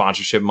too much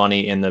sponsorship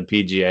money in the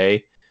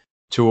PGA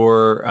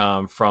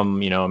Tour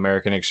from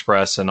American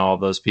Express and all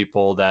those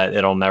people that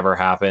it'll never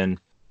happen.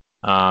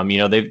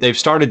 They've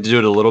started to do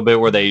it a little bit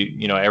where they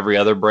every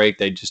other break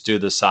they just do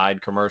the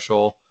side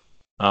commercial,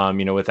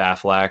 with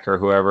Aflac or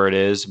whoever it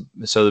is.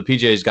 So the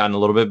PGA's gotten a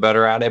little bit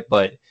better at it,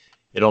 but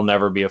it'll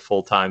never be a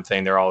full-time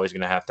thing. They're always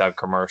going to have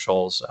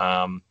commercials.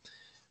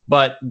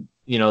 But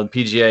the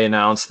PGA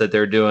announced that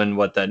they're doing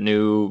that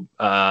new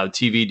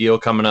TV deal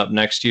coming up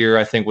next year,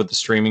 I think, with the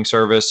streaming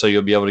service. So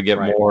you'll be able to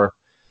get more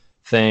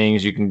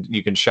things. You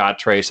can shot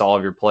trace all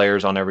of your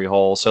players on every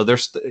hole. So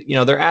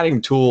they're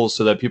adding tools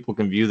so that people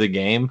can view the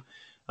game.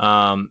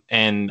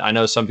 And I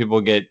know some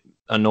people get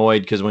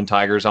annoyed because when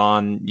Tiger's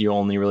on, you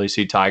only really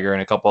see Tiger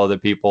and a couple other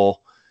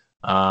people.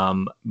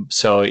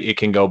 So it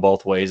can go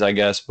both ways, I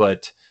guess.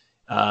 But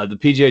the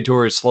PGA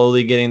Tour is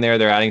slowly getting there.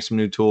 They're adding some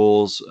new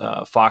tools.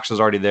 Fox was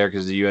already there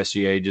because the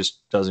USGA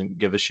just doesn't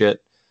give a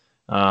shit,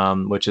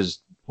 which is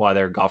why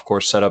their golf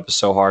course setup is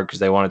so hard, because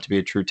they want it to be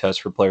a true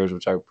test for players,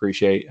 which I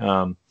appreciate.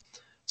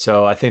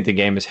 So I think the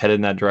game is headed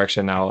in that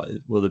direction. Now,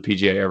 will the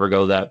PGA ever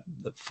go that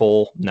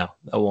full? No,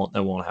 that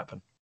won't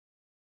happen.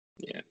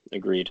 Yeah,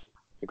 agreed.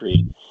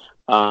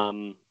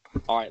 All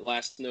right,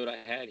 last note I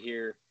had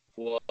here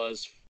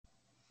was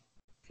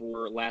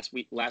for last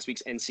week's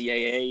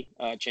NCAA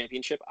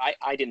championship.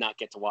 I did not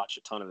get to watch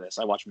a ton of this.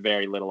 I watched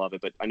very little of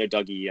it, but I know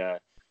Dougie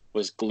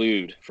was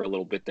glued for a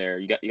little bit there.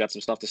 You got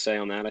some stuff to say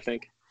on that, I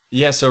think?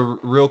 Yeah, so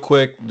real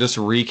quick, just a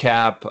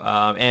recap,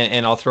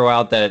 and I'll throw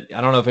out that I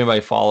don't know if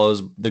anybody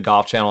follows the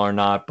Golf Channel or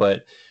not,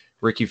 but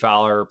Ricky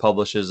Fowler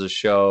publishes a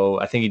show.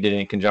 I think he did it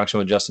in conjunction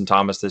with Justin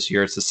Thomas this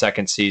year. It's the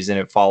second season.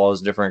 It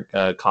follows different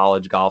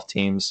college golf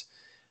teams.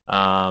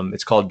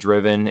 It's called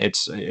Driven.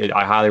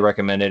 I highly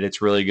recommend it.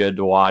 It's really good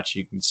to watch.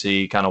 You can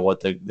see kind of what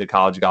the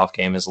college golf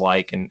game is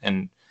like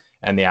and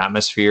the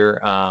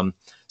atmosphere.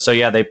 So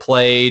yeah, they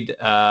played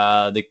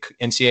the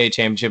NCAA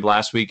championship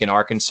last week in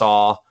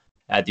Arkansas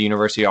at the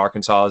University of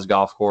Arkansas's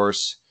golf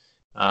course.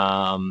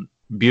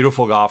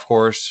 Beautiful golf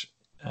course.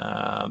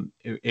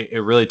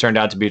 It really turned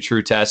out to be a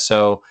true test.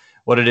 So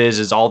what it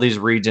is all these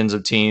regions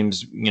of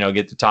teams,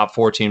 get the top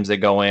 4 teams that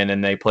go in,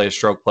 and they play a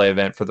stroke play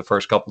event for the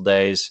first couple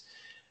days.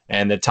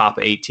 and the top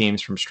 8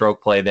 teams from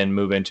stroke play then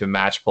move into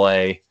match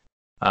play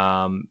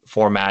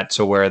format,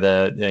 so where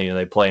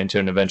they play into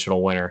an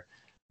eventual winner.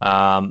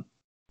 I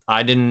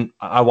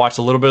watched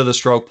a little bit of the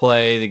stroke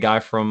play. The guy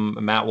from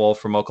Matt Wolf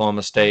from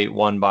Oklahoma State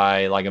won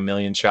by like a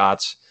million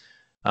shots.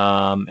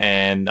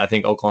 And I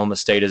think Oklahoma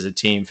State as a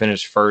team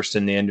finished first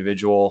in the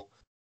individual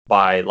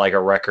by like a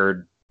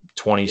record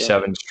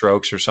 27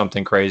 strokes or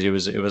something crazy. It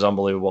was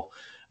unbelievable.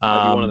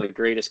 Might be one of the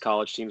greatest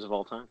college teams of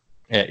all time.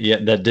 Yeah,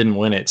 that didn't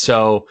win it.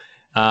 So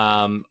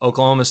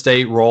Oklahoma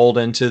State rolled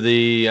into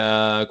the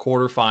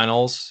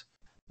quarterfinals,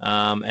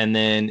 and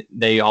then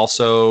they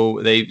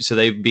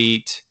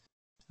beat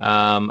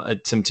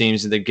some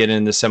teams that get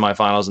in the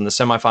semifinals. And the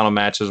semifinal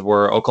matches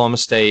were Oklahoma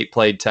State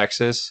played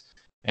Texas,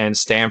 and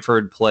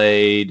Stanford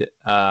played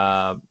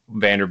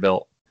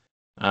Vanderbilt.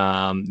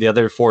 The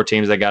other 4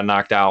 teams that got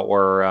knocked out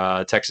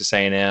were Texas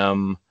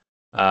A&M,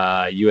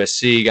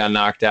 USC got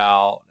knocked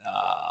out,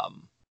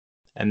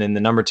 and then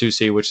the number 2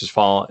 seed, which is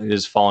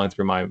falling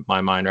through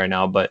my mind right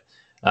now. But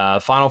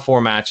final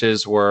 4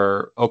 matches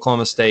were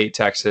Oklahoma State,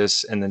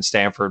 Texas, and then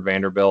Stanford,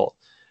 Vanderbilt.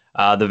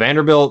 The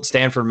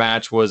Vanderbilt-Stanford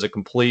match was a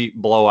complete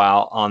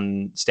blowout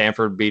on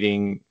Stanford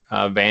beating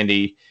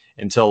Vandy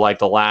until like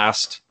the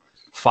last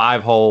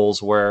 5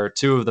 holes, where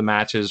 2 of the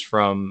matches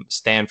from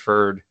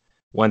Stanford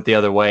went the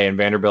other way, and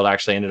Vanderbilt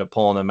actually ended up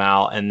pulling them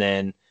out. And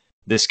then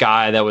this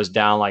guy that was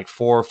down like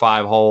 4 or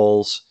 5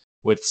 holes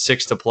with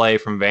 6 to play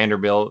from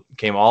Vanderbilt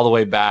came all the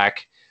way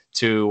back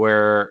to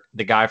where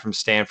the guy from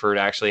Stanford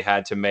actually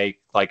had to make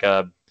like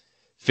a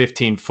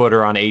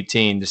 15-footer on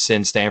 18 to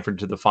send Stanford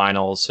to the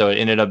finals. So it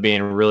ended up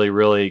being really,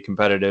 really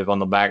competitive on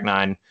the back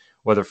 9,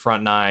 where the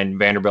front 9,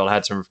 Vanderbilt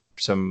had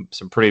some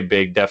pretty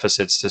big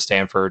deficits to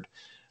Stanford.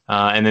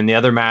 And then the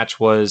other match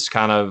was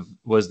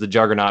the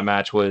juggernaut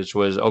match, which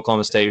was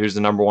Oklahoma State, who's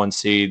the number 1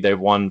 seed. They've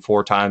won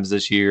 4 times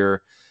this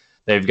year.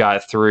 They've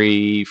got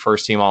 3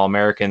 first-team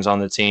All-Americans on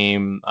the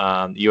team,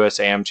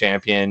 USAM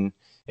champion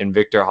in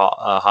Victor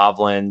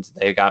Hovland.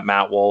 They got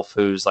Matt Wolf,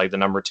 who's like the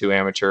number 2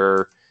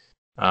 amateur.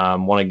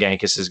 One of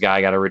Gankis's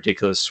guy got a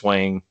ridiculous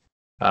swing.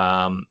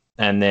 And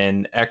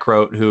then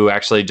Eckroat, who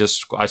actually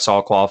I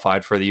saw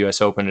qualified for the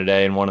U.S. Open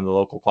today in one of the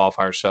local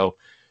qualifiers. So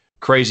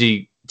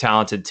crazy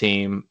talented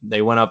team.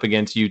 They went up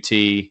against UT,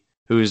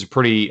 who's a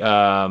pretty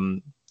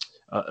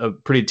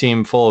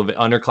team full of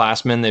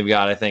underclassmen. They've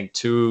got, I think,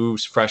 2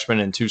 freshmen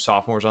and 2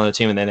 sophomores on the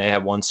team, and then they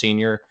have 1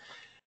 senior.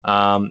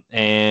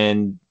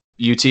 And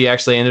UT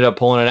actually ended up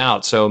pulling it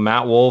out. So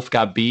Matt Wolf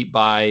got beat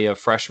by a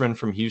freshman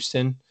from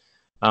Houston,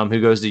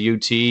 who goes to UT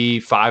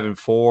 5-4,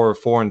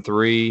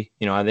 4-3.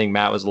 I think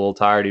Matt was a little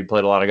tired. He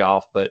played a lot of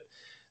golf, but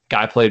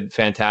guy played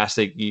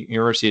fantastic.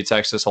 University of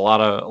Texas, a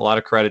lot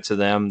of credit to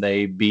them.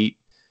 They beat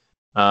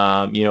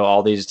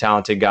all these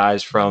talented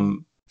guys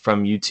from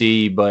UT,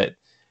 but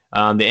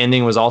the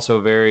ending was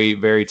also very,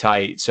 very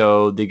tight.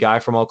 So the guy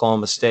from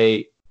Oklahoma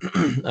State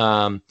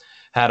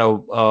had a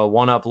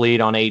 1-up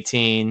lead on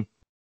 18.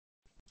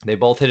 They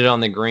both hit it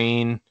on the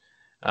green.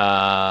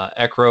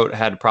 Eckroat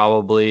had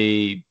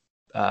probably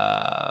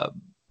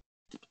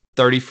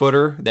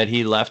 30-footer that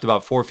he left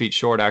about 4 feet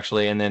short,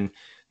 actually. And then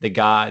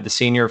the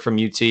senior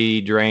from UT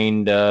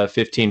drained a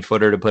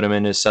 15-footer to put him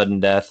in his sudden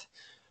death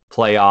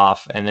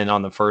playoff. And then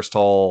on the first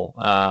hole,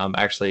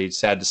 actually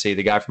sad to see,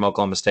 the guy from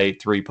Oklahoma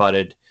State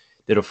 3-putted,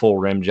 did a full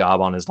rim job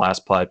on his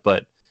last putt.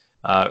 But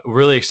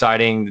really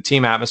exciting. The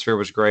team atmosphere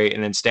was great.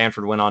 And then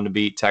Stanford went on to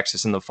beat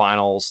Texas in the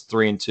finals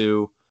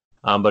 3-2.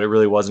 But it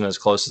really wasn't as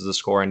close as the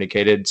score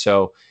indicated.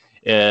 So,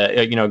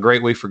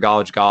 great week for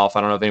college golf.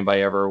 I don't know if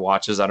anybody ever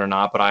watches that or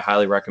not, but I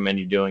highly recommend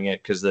you doing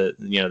it because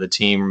the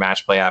team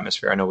match play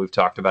atmosphere. I know we've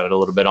talked about it a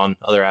little bit on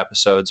other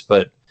episodes,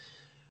 but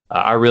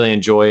I really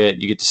enjoy it.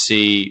 You get to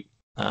see,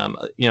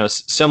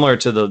 similar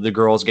to the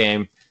girls'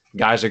 game,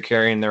 guys are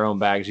carrying their own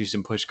bags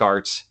using push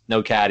carts,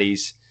 no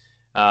caddies.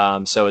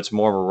 So it's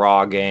more of a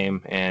raw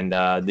game, and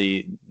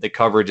the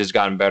coverage has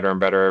gotten better and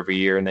better every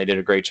year, and they did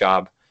a great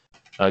job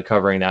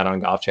covering that on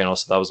Golf Channel.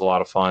 So that was a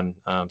lot of fun.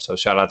 So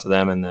shout out to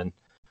them, and then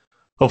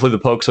hopefully the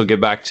Pokes will get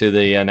back to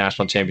the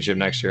national championship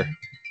next year.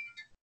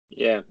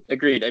 Yeah,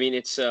 agreed. I mean,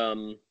 it's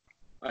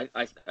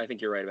I think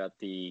you're right about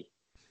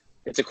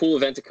it's a cool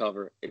event to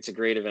cover. It's a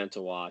great event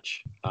to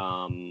watch.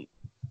 I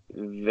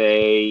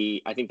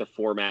think the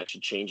format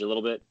should change a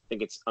little bit. I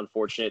think it's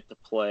unfortunate to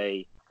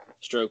play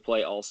stroke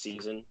play all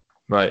season.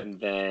 Right. And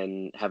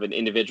then have an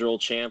individual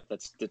champ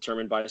that's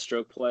determined by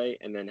stroke play,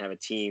 and then have a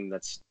team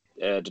that's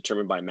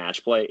determined by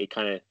match play. It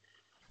kind of,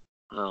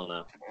 I don't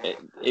know.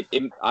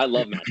 I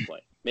love match play.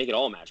 Make it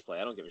all match play.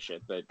 I don't give a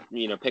shit. But,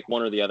 pick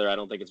one or the other. I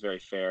don't think it's very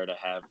fair to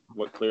have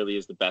what clearly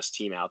is the best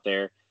team out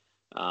there,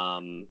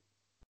 who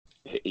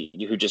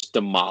just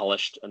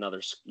demolished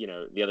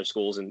the other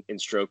schools in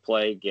stroke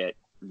play, get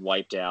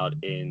wiped out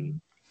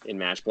in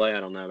match play. I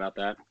don't know about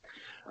that.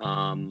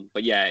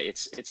 But yeah,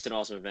 it's an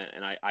awesome event,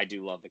 and I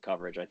do love the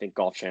coverage. I think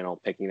Golf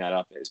Channel picking that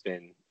up has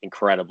been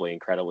incredibly,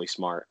 incredibly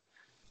smart.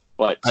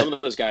 But some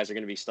of those guys are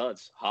going to be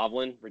studs.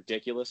 Hovland,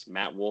 ridiculous.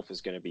 Matt Wolf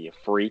is going to be a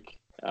freak.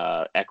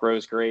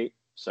 Eckroat's great.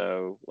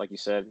 So, like you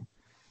said,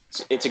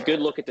 it's a good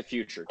look at the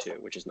future too,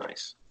 which is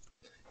nice.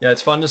 Yeah,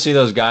 it's fun to see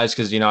those guys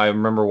because, I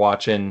remember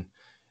watching,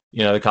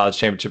 the college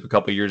championship a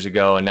couple years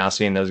ago and now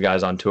seeing those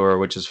guys on tour,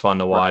 which is fun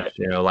to watch,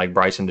 Right. like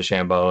Bryson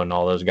DeChambeau and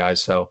all those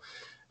guys. So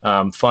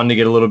fun to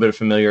get a little bit of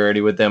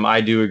familiarity with them.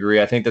 I do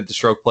agree. I think that the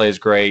stroke play is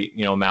great.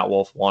 Matt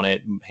Wolff won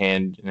it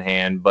hand in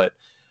hand, but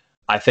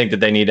I think that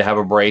they need to have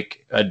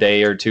a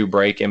day or two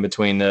break in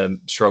between the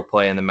stroke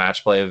play and the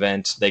match play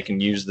events. They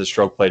can use the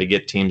stroke play to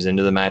get teams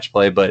into the match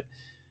play, but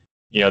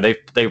they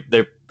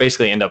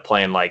basically end up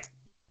playing like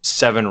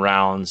 7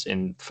 rounds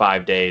in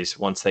 5 days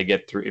once they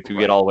get through. If you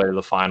get all the way to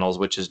the finals,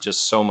 which is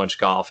just so much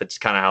golf, it's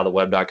kind of how the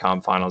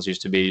Web.com finals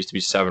used to be. It used to be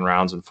 7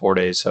 rounds in 4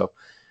 days. So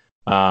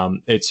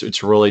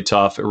it's really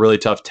tough, a really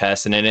tough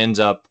test, and it ends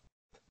up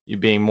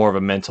being more of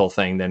a mental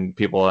thing than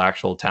people are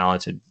actual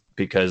talented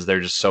because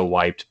they're just so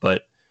wiped.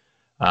 But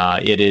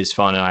it is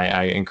fun, and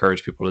I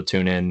encourage people to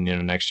tune in,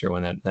 next year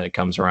when that it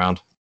comes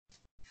around.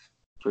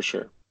 For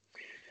sure.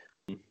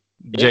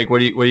 Jake, what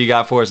do you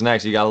got for us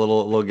next? You got a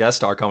little guest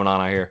star coming on,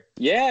 I hear.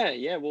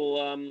 Yeah.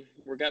 Well,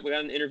 we got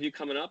an interview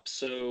coming up,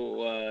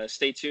 so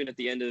stay tuned at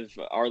the end of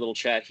our little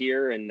chat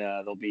here, and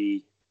there'll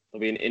be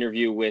an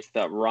interview with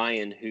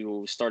Ryan,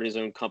 who started his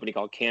own company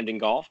called Camden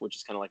Golf, which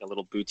is kind of like a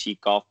little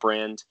boutique golf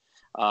brand,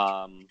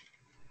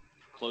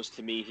 close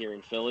to me here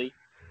in Philly,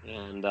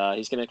 and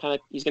he's gonna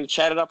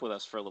chat it up with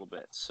us for a little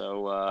bit.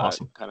 So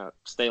Awesome. kind of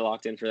stay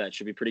locked in for that.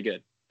 Should be pretty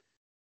good.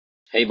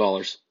 Hey,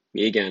 ballers,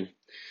 me again.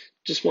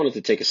 Just wanted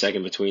to take a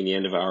second between the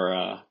end of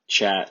our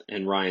chat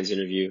and Ryan's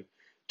interview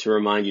to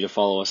remind you to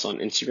follow us on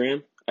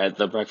Instagram at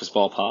The Breakfast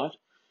Ball Pod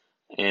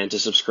and to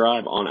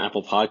subscribe on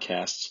Apple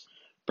Podcasts,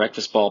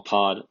 Breakfast Ball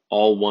Pod,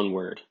 all one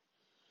word.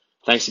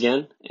 Thanks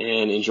again,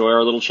 and enjoy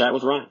our little chat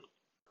with Ryan.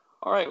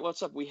 All right,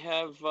 what's up? We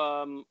have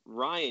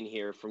Ryan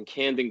here from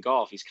Camden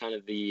Golf. He's kind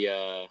of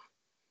the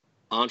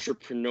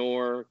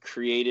entrepreneur,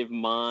 creative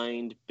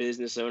mind,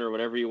 business owner,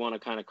 whatever you want to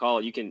kind of call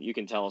it. You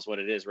can tell us what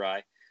it is,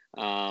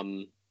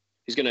 Ryan.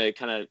 He's going to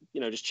kind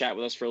of, just chat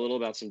with us for a little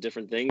about some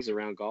different things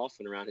around golf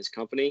and around his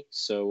company.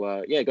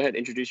 So, go ahead.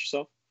 Introduce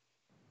yourself.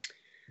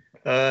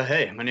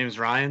 Hey, my name is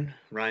Ryan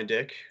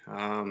Dick.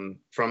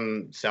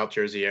 From South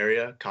Jersey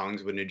area,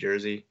 Collingswood, New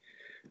Jersey,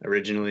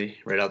 originally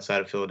right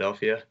outside of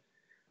Philadelphia.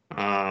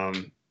 I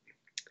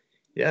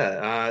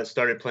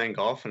started playing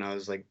golf when I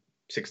was like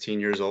 16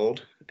 years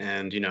old.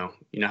 And, you know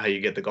how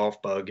you get the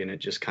golf bug and it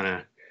just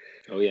kind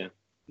of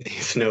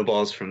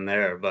snowballs from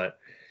there. But,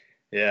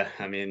 yeah,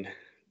 I mean,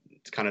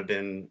 it's kind of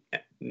been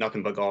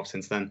nothing but golf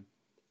since then.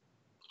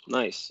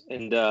 Nice.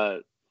 And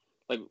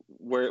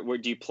where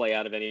do you play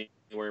out of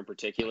anywhere in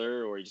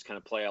particular, or you just kind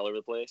of play all over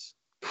the place?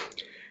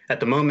 At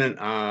the moment,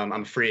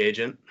 I'm a free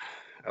agent.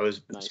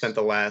 Spent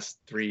the last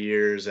 3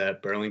 years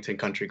at Burlington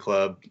Country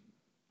Club,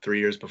 3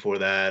 years before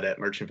that at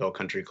Merchantville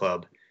Country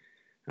Club,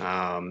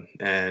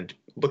 and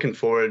looking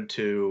forward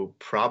to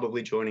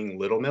probably joining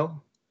Little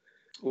Mill.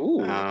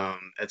 Ooh.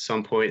 At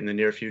some point in the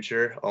near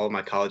future. All of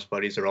my college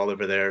buddies are all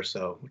over there,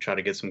 so we'll try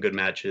to get some good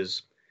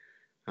matches.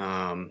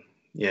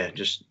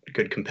 Just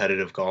good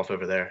competitive golf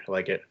over there. I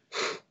like it.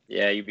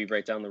 Yeah, you'd be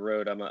right down the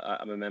road. I'm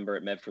a member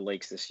at Medford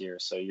Lakes this year,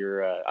 so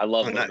you're. I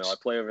love Little Mill. I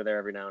play over there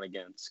every now and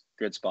again. It's a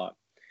good spot.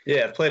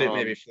 Yeah, I've played it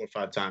maybe 4 or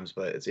 5 times,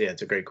 but it's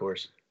a great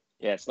course.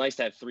 Yeah, it's nice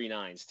to have 3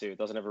 nines too. It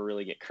doesn't ever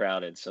really get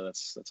crowded, so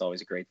that's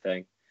always a great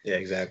thing. Yeah,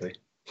 exactly.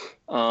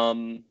 Tell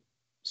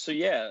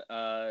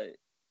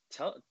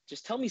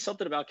me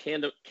something about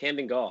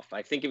Camden Golf.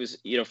 I think it was,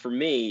 for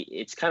me,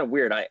 it's kind of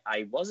weird.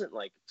 I wasn't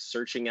like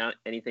searching out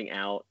anything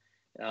out.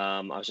 I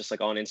was just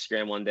like on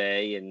Instagram one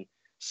day and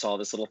saw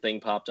this little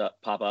thing pop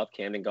up,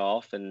 Camden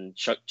Golf, and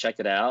checked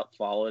it out,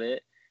 followed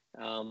it,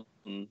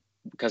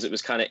 because it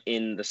was kind of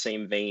in the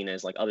same vein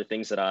as like other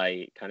things that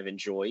I kind of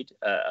enjoyed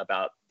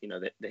about,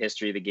 the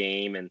history of the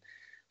game and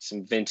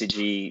some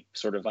vintagey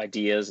sort of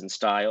ideas and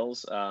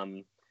styles.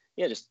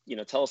 Just,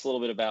 tell us a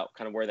little bit about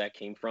kind of where that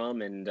came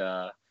from and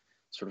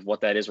sort of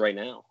what that is right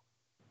now.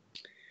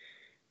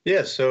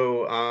 Yeah.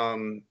 So,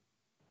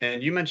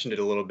 and you mentioned it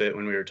a little bit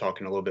when we were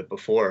talking a little bit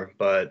before,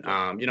 but,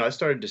 I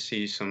started to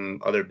see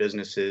some other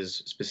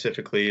businesses,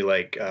 specifically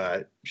like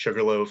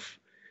Sugarloaf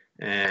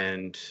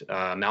and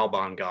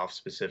Malbon Golf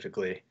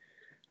specifically.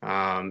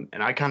 And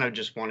I kind of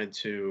just wanted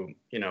to,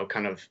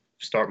 kind of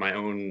start my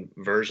own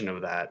version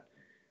of that.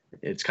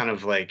 It's kind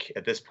of like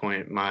at this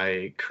point,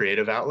 my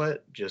creative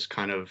outlet, just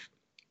kind of,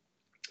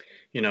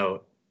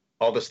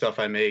 all the stuff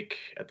I make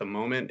at the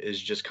moment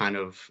is just kind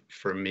of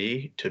for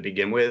me to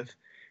begin with.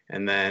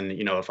 And then,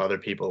 if other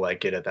people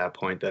like it at that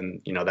point,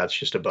 then, that's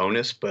just a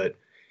bonus. But,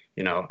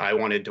 I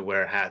wanted to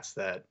wear hats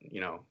that,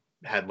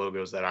 had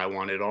logos that I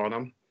wanted on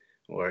them,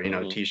 or,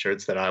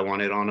 T-shirts that I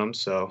wanted on them.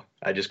 So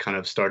I just kind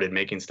of started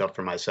making stuff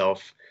for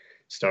myself,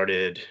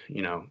 started,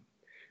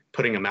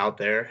 putting them out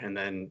there. And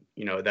then,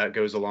 that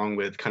goes along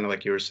with kind of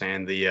like you were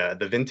saying,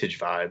 the vintage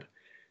vibe.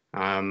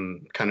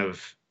 I'm kind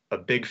of a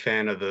big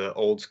fan of the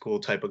old school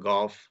type of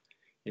golf,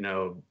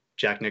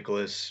 Jack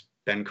Nicklaus,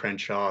 Ben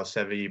Crenshaw,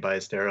 Seve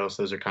Ballesteros.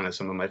 Those are kind of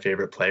some of my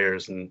favorite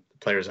players and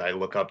players I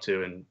look up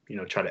to and,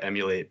 try to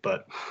emulate.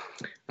 But,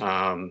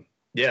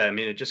 Yeah, I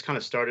mean, it just kind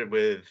of started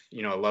with,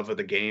 a love of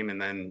the game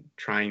and then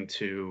trying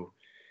to,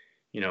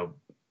 you know,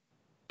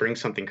 bring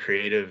something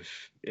creative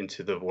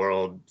into the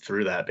world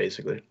through that,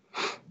 basically.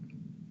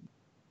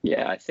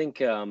 Yeah, I think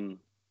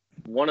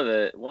one of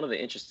the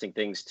interesting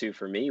things too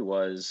for me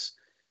was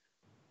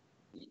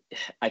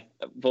I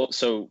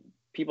so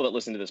people that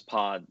listen to this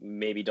pod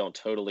maybe don't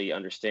totally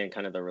understand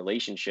kind of the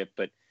relationship,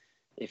 but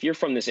if you're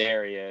from this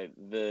area,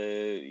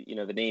 the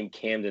name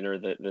Camden or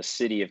the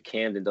city of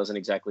Camden doesn't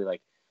exactly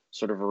like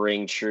sort of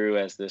ring true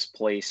as this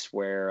place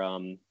where a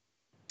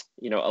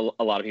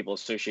lot of people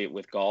associate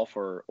with golf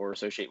or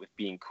associate with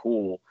being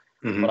cool.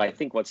 But Hmm. I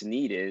think what's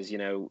neat is,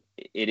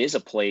 it is a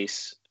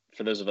place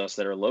for those of us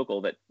that are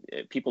local that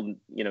people,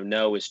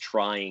 know is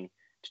trying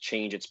to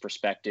change its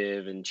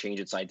perspective and change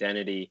its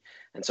identity.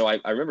 And so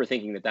I remember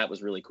thinking that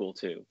was really cool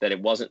too, that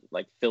it wasn't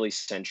like Philly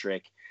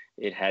centric.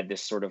 It had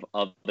this sort of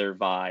other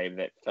vibe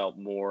that felt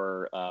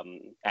more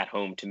at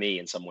home to me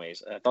in some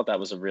ways. I thought that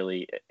was a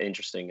really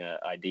interesting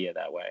idea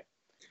that way.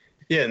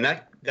 Yeah, and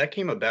that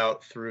came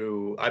about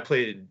through I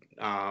played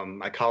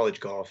my college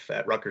golf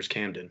at Rutgers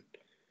Camden,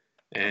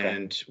 Okay.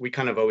 and we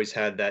kind of always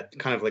had that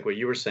kind of like what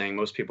you were saying.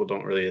 Most people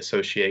don't really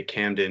associate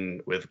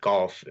Camden with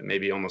golf,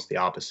 maybe almost the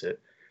opposite.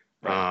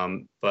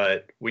 Right.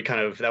 But we kind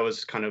of that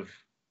was kind of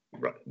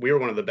we were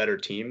one of the better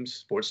teams,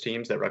 sports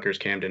teams that Rutgers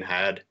Camden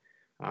had.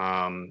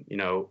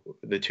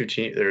 The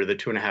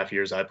 2.5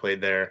 years I played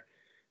there,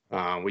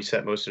 we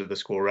set most of the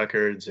school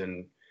records,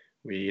 and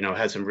we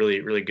had some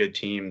really really good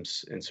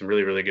teams and some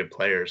really really good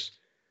players.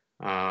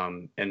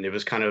 And it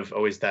was kind of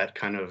always that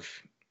kind of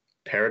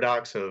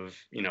paradox of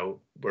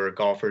we're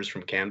golfers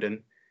from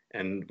Camden,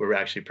 and we're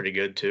actually pretty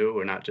good too.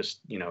 We're not just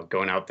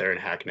going out there and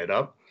hacking it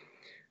up.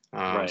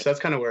 Right. So that's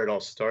kind of where it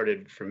all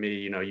started for me,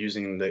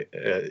 using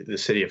the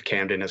city of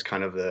Camden as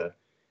kind of the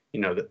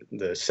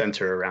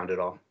center around it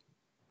all.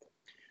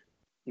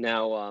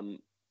 Now,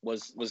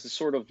 was the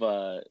sort of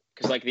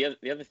because like the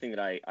other thing that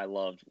I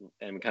loved,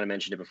 and we kind of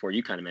mentioned it before,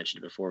 you kind of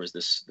mentioned it before, was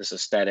this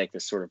aesthetic,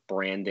 this sort of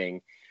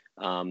branding.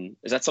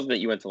 Is that something that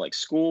you went to like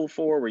school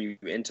for? Were you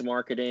into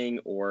marketing,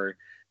 or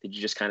did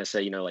you just kind of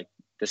say, like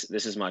this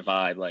is my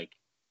vibe, like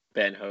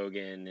Ben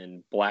Hogan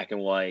and black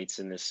and whites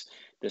and this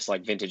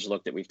like vintage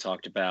look that we've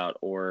talked about,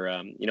 or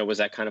was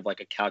that kind of like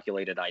a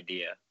calculated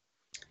idea?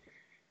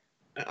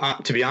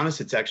 To be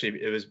honest,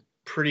 it was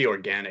pretty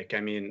organic.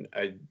 I mean,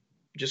 I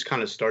just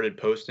kind of started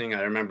posting.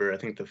 I remember, I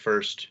think the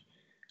first,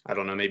 I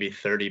don't know, maybe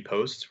 30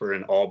 posts were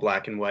in all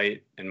black and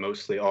white and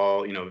mostly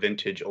all,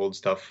 vintage old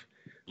stuff,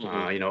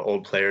 Hmm.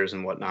 old players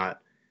and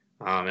whatnot.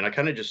 And I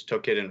kind of just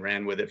took it and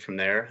ran with it from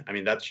there. I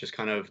mean, that's just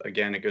kind of,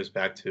 again, it goes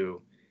back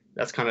to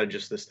that's kind of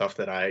just the stuff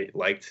that I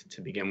liked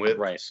to begin with.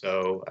 Right.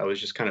 So I was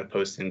just kind of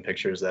posting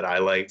pictures that I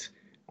liked.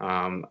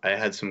 I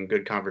had some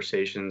good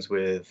conversations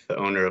with the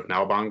owner of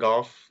Malbon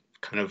Golf,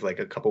 kind of like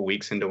a couple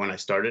weeks into when I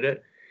started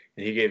it,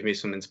 and he gave me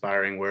some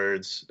inspiring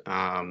words.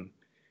 And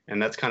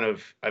that's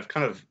I've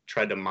kind of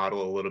tried to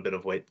model a little bit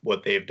of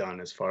what they've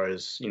done as far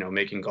as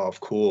making golf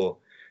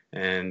cool,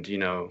 and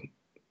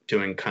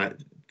doing kind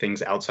of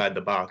things outside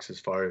the box as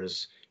far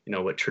as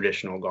what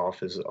traditional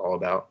golf is all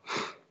about.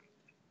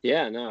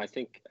 Yeah, no, I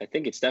think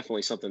it's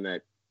definitely something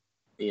that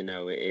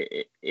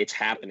it's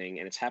happening,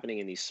 and it's happening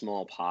in these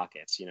small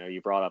pockets.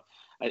 You brought up,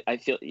 I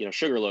feel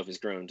Sugarloaf has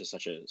grown to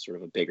such a sort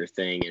of a bigger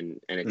thing, and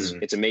it's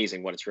Mhm. it's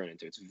amazing what it's grown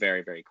into. It's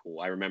very very cool.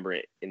 I remember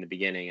it in the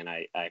beginning, and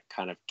I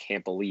kind of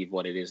can't believe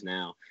what it is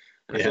now.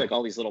 And I feel Yeah. like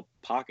all these little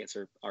pockets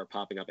are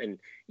popping up, and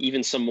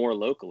even some more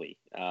locally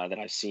that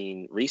I've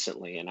seen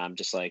recently, and I'm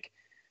just like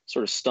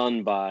sort of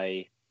stunned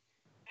by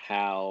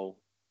how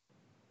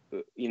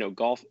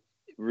golf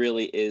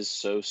really is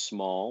so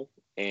small.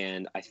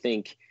 And I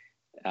think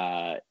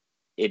uh,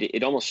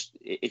 it almost,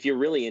 if you're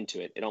really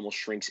into it, it almost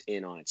shrinks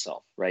in on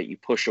itself, right? You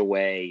push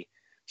away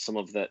some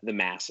of the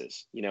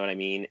masses, you know what I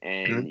mean?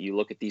 And Mhm. you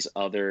look at these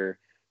other,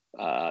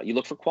 you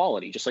look for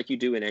quality, just like you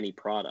do in any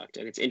product.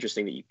 And it's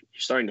interesting that you're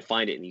starting to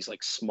find it in these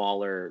like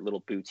smaller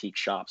little boutique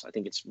shops. I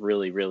think it's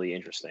really, really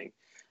interesting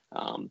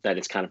that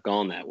it's kind of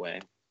gone that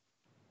way.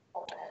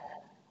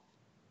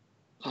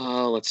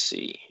 Let's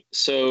see.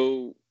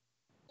 So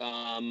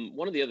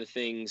one of the other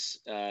things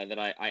that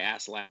I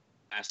asked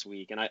last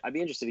week, and I'd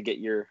be interested to get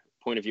your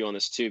point of view on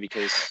this too,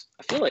 because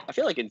I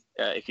feel like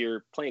if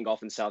you're playing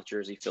golf in South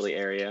Jersey, Philly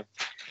area,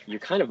 you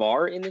kind of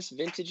are in this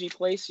vintagey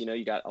place.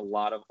 You got a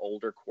lot of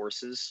older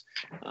courses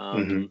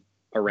Mhm.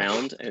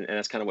 around, and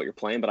that's kind of what you're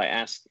playing. But I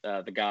asked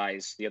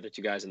the other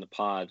two guys in the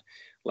pod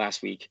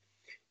last week,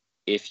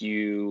 if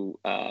you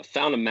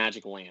found a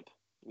magic lamp,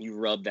 you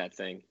rub that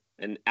thing,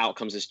 and out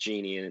comes this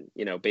genie,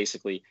 and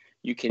basically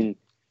you can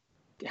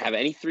have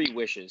any three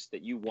wishes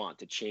that you want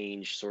to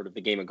change sort of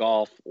the game of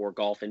golf or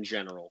golf in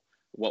general,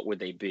 what would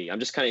they be? I'm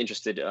just kind of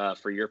interested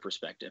for your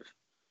perspective.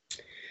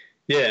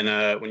 Yeah,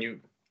 and when you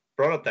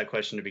brought up that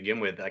question to begin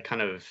with,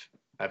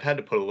 I've had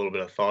to put a little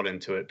bit of thought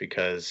into it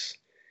because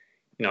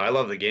I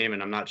love the game,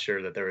 and I'm not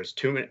sure that there was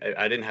too many.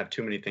 I didn't have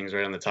too many things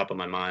right on the top of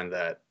my mind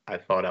that I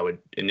thought I would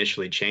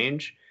initially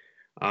change.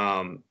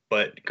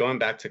 But going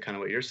back to kind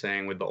of what you're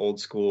saying with the old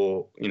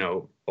school,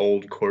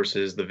 old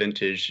courses, the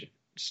vintage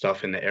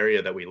stuff in the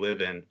area that we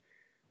live in,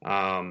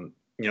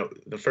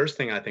 the first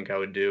thing I think I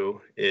would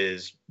do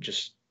is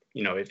just,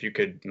 if you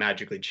could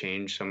magically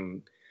change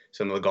some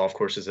of the golf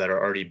courses that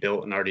are already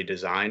built and already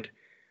designed,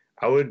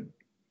 I would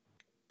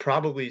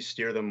probably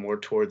steer them more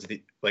towards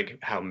the like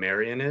how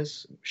Marion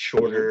is,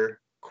 shorter,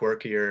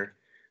 quirkier,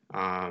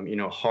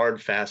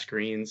 hard, fast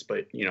greens,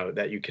 but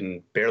that you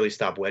can barely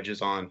stop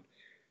wedges on.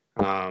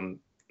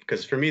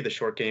 Because for me, the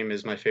short game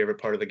is my favorite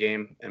part of the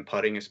game, and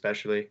putting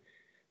especially.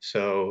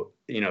 So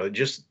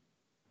just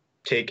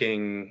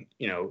taking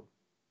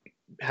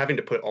having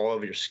to put all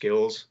of your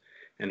skills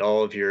and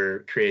all of your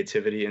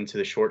creativity into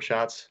the short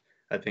shots.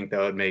 I think that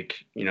would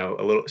make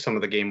some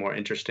of the game more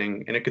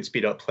interesting, and it could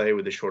speed up play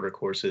with the shorter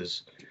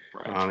courses,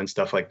 and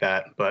stuff like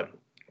that. But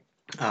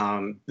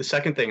the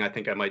second thing I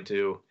think I might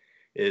do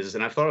is,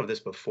 and I've thought of this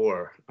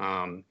before,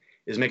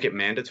 is make it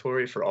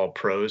mandatory for all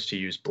pros to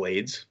use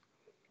blades.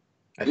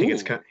 I think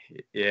it's kind of,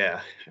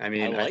 yeah. I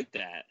mean, I like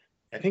that.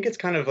 I think it's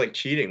kind of like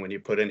cheating when you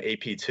put an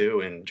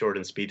AP2 in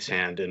Jordan Spieth's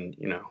hand, and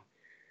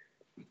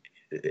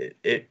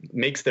it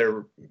makes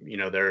their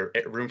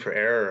room for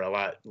error a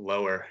lot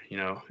lower.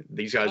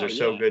 These guys are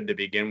so good to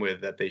begin with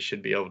that they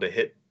should be able to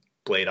hit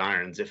blade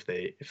irons if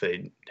they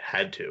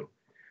had to.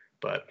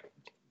 But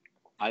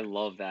I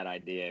love that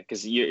idea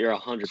because you're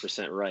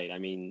 100% right. I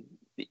mean,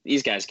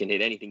 these guys can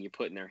hit anything you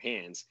put in their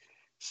hands.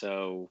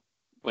 So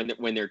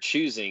when they're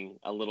choosing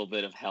a little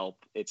bit of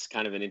help, it's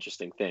kind of an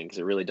interesting thing because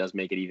it really does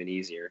make it even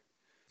easier.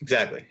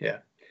 Exactly. Yeah.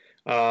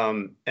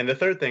 And the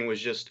third thing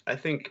was just, I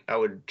think I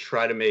would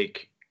try to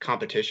make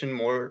competition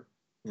more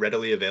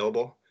readily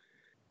available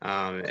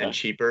and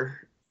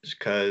cheaper,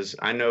 because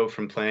I know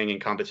from playing in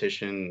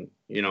competition,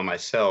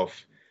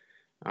 myself,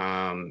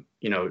 playing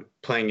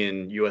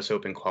in US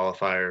Open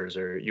qualifiers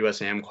or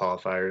USAM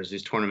qualifiers,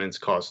 these tournaments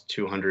cost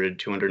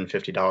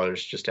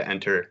 $250 just to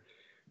enter.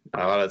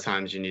 A lot of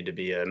times you need to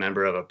be a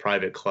member of a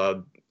private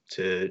club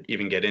to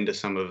even get into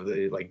some of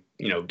the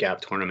gap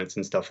tournaments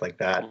and stuff like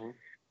that.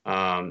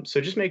 So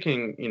just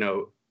making,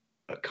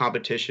 a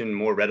competition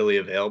more readily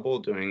available,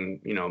 doing,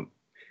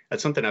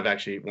 that's something I've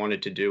actually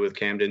wanted to do with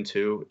Camden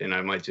too. And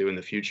I might do in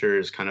the future,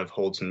 is kind of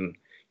hold some,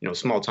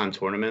 small time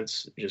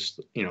tournaments, just,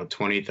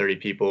 20, 30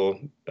 people,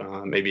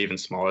 maybe even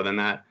smaller than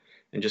that.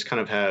 And just kind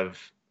of have,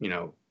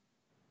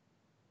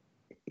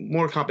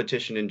 more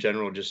competition in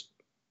general, just,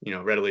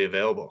 readily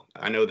available.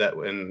 I know that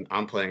when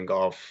I'm playing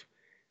golf,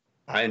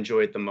 I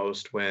enjoy it the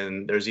most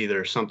when there's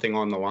either something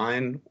on the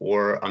line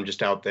or I'm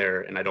just out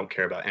there and I don't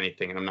care about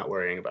anything and I'm not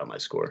worrying about my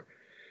score.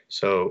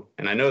 So,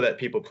 and I know that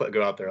people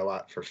go out there a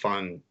lot for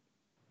fun,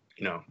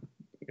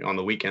 on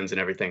the weekends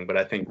and everything, but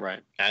I think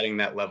adding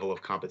that level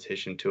of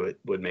competition to it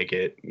would make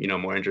it,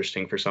 more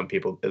interesting for some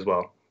people as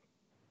well.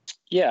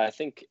 Yeah, I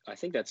think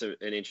that's an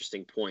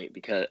interesting point,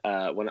 because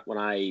when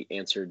I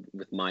answered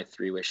with my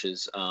three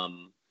wishes,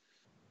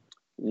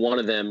 one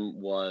of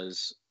them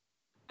was,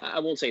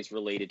 I won't say it's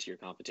related to your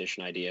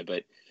competition idea,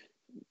 but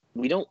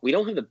we don't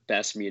have the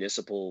best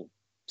municipal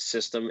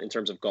system in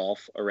terms of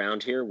golf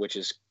around here, which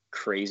is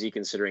crazy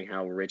considering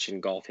how rich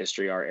in golf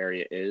history our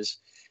area is.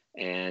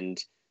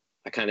 And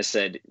I kind of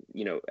said,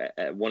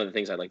 one of the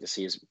things I'd like to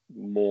see is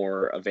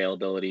more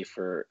availability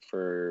for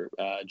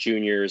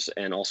juniors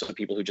and also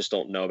people who just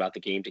don't know about the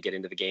game to get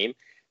into the game.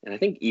 And I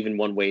think even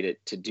one way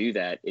to do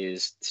that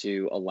is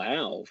to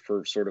allow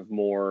for sort of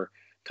more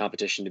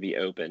competition to be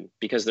open,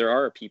 because there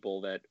are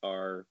people that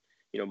are,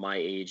 my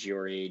age,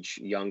 your age,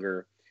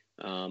 younger.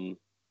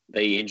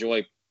 They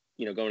enjoy,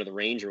 going to the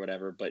range or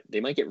whatever, but they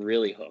might get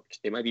really hooked.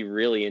 They might be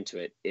really into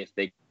it if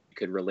they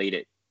could relate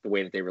it the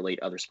way that they relate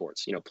other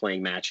sports,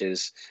 playing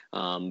matches,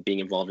 being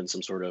involved in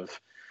some sort of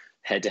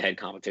head-to-head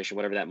competition,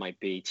 whatever that might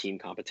be, team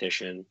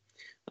competition,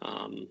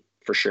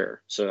 for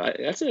sure. So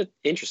that's an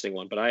interesting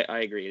one, but I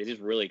agree. It is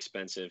really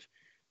expensive.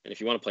 And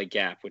if you want to play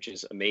Gap, which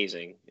is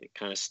amazing, it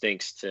kind of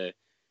stinks to,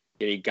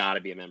 you got to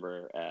be a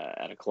member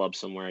at a club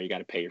somewhere. You got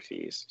to pay your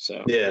fees.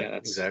 So yeah,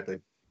 exactly.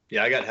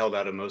 Yeah, I got held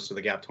out of most of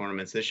the Gap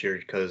tournaments this year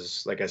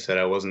because, like I said,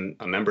 I wasn't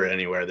a member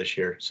anywhere this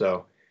year.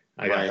 So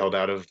I got held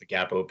out of the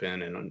Gap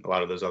Open and a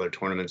lot of those other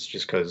tournaments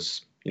just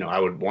because, I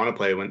would want to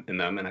play in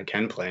them and I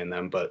can play in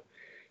them, but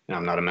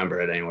I'm not a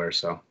member at anywhere.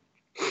 So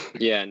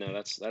yeah, no,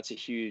 that's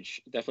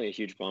definitely a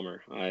huge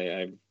bummer.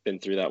 I've been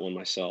through that one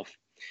myself.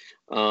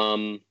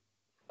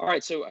 All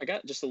right, so I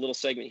got just a little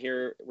segment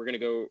here. We're going to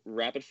go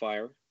rapid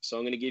fire. So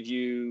I'm going to give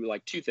you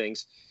like two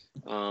things.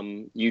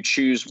 You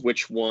choose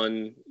which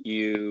one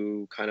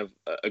you kind of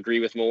agree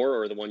with more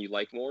or the one you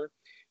like more.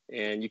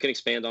 And you can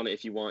expand on it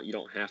if you want. You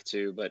don't have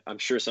to, but I'm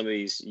sure some of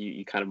these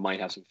you kind of might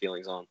have some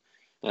feelings on.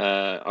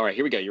 All right,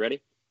 here we go. You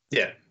ready?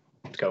 Yeah,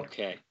 let's go.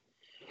 Okay.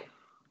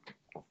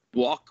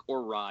 Walk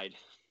or ride?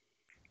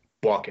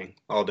 Walking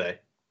all day.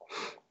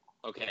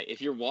 Okay,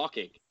 if you're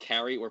walking,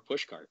 carry or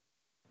push cart?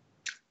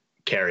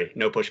 Carry,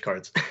 no push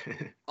carts.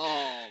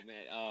 Oh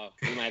man,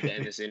 we might have to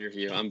end this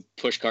interview. I'm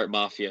push cart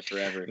mafia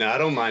forever. No, I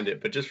don't mind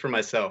it, but just for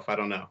myself, I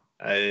don't know.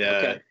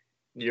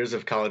 Years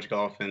of college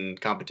golf and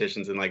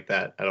competitions and like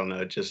that, I don't know.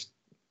 It just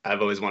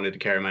I've always wanted to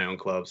carry my own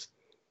clubs.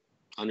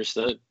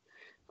 Understood.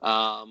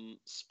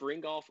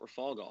 Spring golf or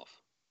fall golf?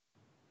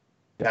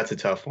 That's a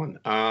tough one.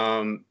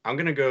 I'm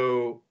gonna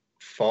go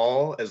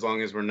fall as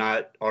long as we're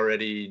not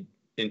already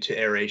into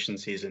aeration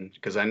season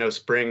because I know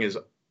spring is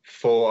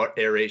full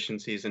aeration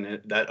season.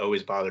 And that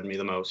always bothered me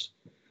the most.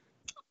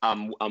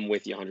 I'm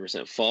with you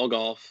 100%. Fall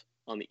golf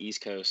on the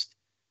East Coast,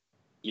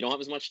 you don't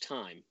have as much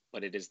time,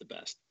 but it is the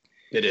best.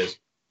 It is.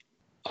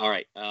 All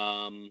right.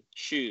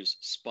 Shoes,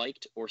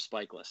 spiked or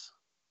spikeless?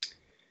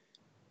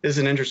 This is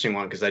an interesting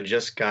one because I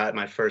just got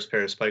my first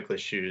pair of spikeless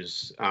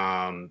shoes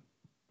actually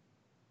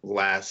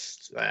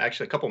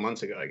a couple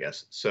months ago, I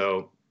guess.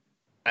 So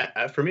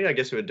for me, I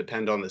guess it would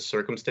depend on the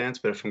circumstance.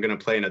 But if I'm going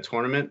to play in a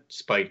tournament,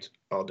 spiked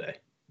all day.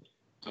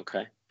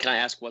 Okay. Can I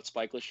ask what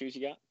spikeless shoes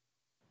you got?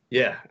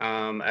 Yeah.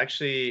 I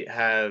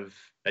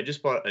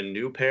just bought a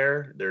new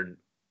pair. They're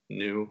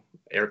new,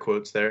 air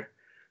quotes there,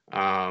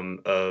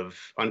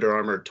 of Under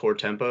Armour Tour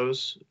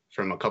Tempos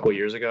from a couple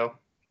years ago.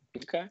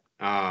 Okay.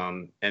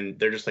 And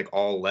they're just like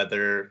all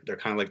leather. They're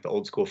kind of like the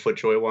old school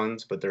FootJoy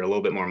ones, but they're a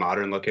little bit more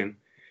modern looking.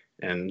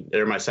 And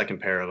they're my second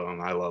pair of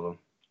them. I love them.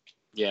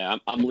 Yeah,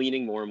 I'm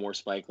leaning more and more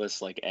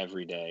spikeless like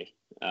every day.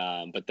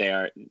 But they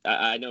are.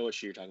 I know what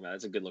shoe you're talking about.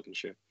 It's a good looking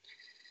shoe.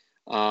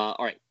 All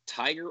right,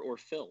 Tiger or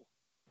Phil?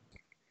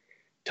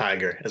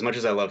 Tiger. As much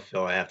as I love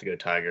Phil, I have to go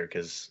Tiger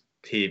because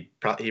he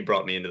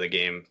brought me into the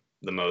game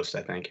the most,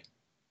 I think.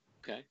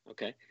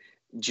 Okay.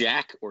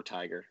 Jack or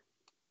Tiger?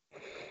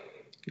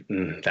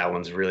 That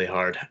one's really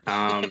hard.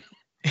 I'm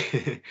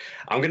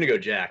gonna go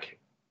Jack.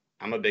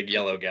 I'm a big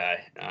yellow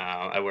guy.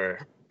 I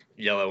wear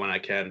yellow when I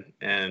can,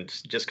 and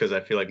just because I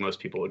feel like most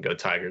people would go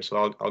Tiger,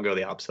 so I'll go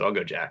the opposite. I'll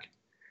go Jack.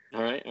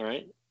 All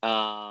right.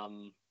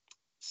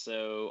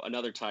 So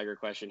another Tiger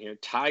question here: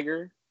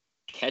 Tiger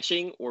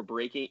catching or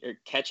breaking, or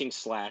catching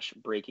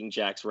 / breaking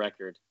Jack's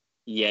record?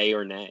 Yay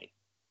or nay?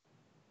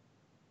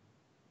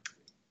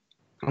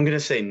 I'm gonna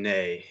say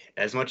nay.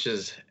 As much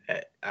as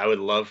I would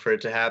love for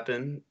it to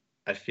happen,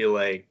 I feel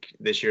like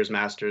this year's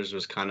Masters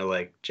was kind of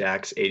like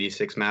Jack's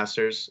 '86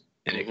 Masters,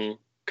 and it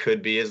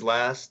could be his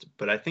last.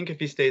 But I think if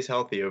he stays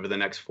healthy over the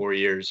next 4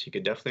 years, he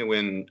could definitely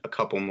win a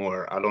couple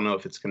more. I don't know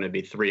if it's going to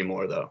be 3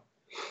 more though.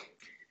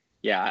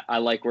 Yeah, I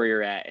like where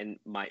you're at, and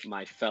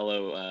my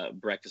fellow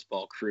Breakfast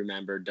Ball crew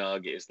member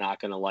Doug is not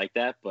going to like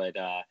that, but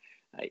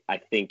I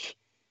think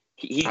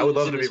he I would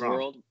lives love in to be this wrong.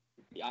 world.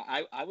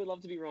 I would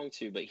love to be wrong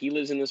too, but he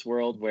lives in this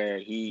world where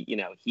he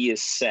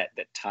is set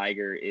that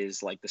Tiger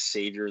is like the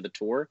savior of the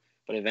tour,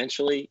 but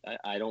eventually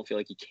I don't feel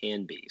like he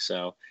can be.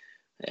 So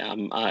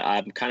I'm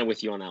kind of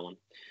with you on that one.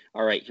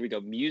 All right, here we go.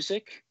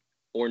 Music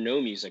or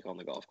no music on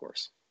the golf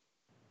course?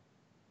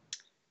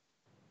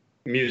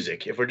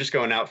 Music. If we're just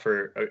going out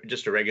for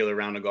just a regular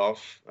round of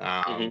golf,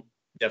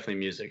 definitely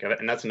music.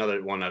 And that's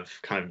another one I've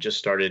kind of just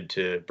started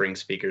to bring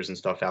speakers and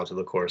stuff out to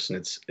the course,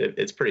 and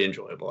it's pretty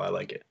enjoyable. I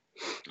like it.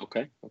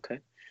 Okay.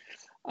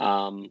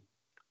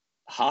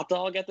 Hot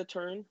dog at the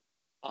turn,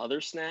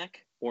 other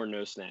snack or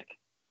no snack?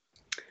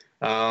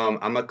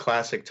 I'm a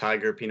classic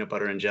Tiger peanut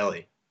butter and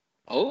jelly.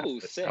 Oh,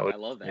 sick. I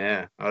love that.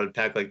 Yeah, I would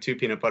pack like 2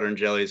 peanut butter and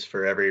jellies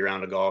for every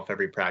round of golf,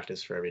 every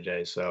practice for every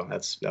day. So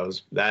that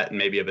was that and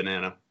maybe a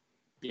banana.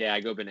 Yeah,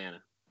 I go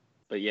banana.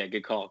 But yeah,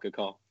 good call.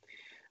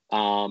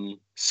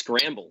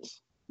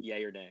 Scrambles,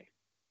 yay or nay?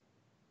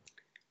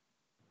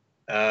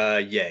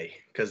 Yay,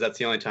 because that's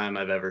the only time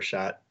I've ever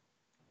shot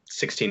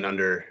 16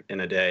 under in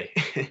a day.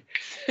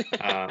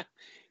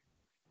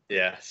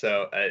 Yeah,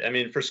 so I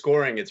mean, for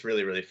scoring, it's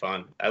really, really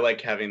fun. I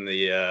like having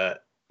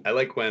I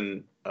like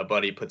when a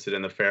buddy puts it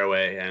in the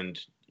fairway and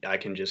I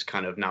can just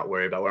kind of not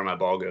worry about where my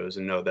ball goes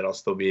and know that I'll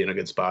still be in a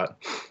good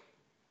spot.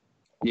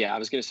 Yeah, I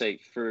was gonna say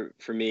for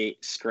me,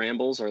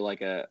 scrambles are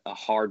like a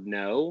hard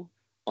no,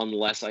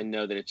 unless I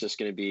know that it's just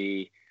gonna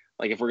be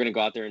like if we're gonna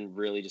go out there and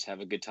really just have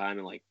a good time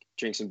and like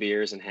drink some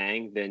beers and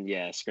hang, then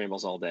yeah,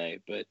 scrambles all day.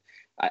 But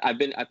I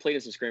played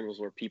in some scrambles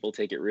where people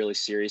take it really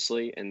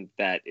seriously, and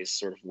that is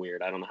sort of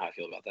weird. I don't know how I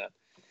feel about that.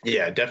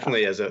 Yeah,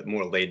 definitely as a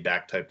more laid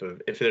back type of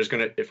if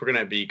we're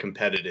gonna be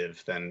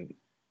competitive, then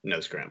no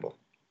scramble.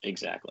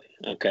 Exactly.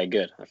 Okay,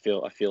 good. I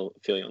feel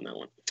you on that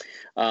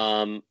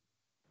one.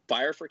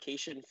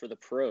 Bifurcation for the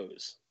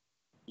pros,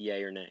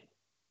 yay or nay?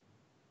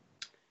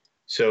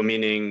 So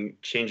meaning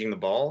changing the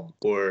ball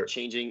or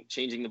changing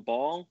the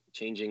ball,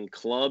 changing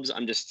clubs.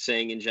 I'm just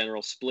saying in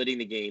general, splitting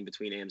the game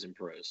between AMs and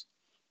pros.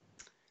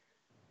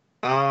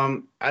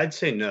 I'd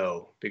say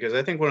no, because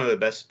I think one of the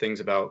best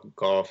things about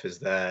golf is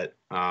that,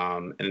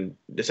 and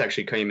this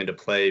actually came into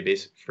play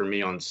for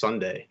me on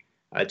Sunday.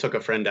 I took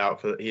a friend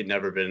out he'd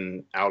never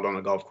been out on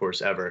a golf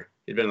course ever.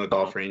 He'd been in the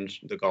golf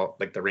range,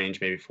 the range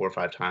maybe 4 or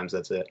 5 times.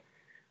 That's it.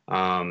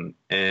 And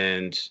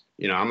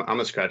I'm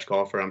a scratch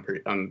golfer.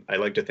 I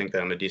like to think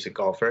that I'm a decent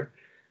golfer,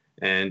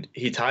 and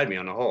he tied me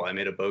on a hole. I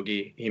made a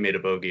bogey. He made a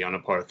bogey on a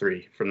par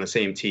 3 from the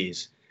same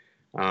tees.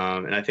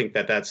 And I think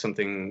that that's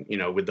something,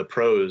 with the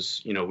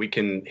pros, we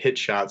can hit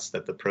shots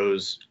that the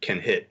pros can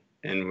hit,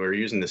 and we're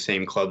using the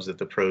same clubs that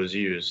the pros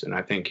use. And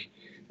I think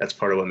that's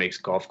part of what makes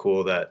golf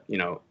cool, that,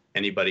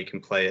 anybody can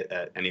play it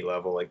at any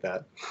level like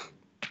that.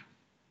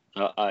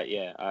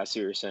 Yeah, I see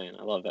what you're saying.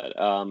 I love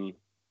that.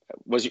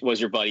 Was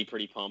your buddy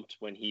pretty pumped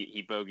when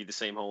he bogeyed the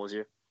same hole as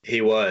you?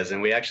 He was,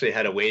 and we actually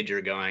had a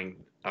wager going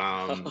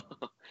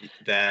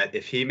that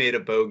if he made a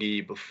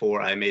bogey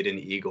before I made an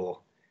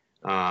eagle,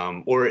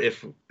 or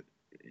if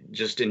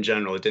just in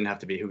general, it didn't have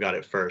to be who got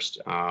it first,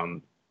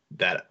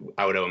 that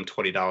I would owe him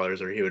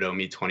 $20 or he would owe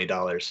me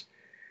 $20.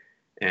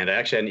 And I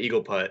actually had an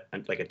eagle putt,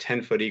 like a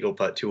 10-foot eagle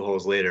putt 2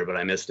 holes later, but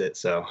I missed it.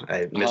 So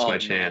I missed Oh my man.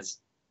 chance.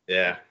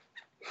 Yeah.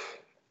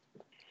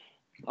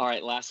 All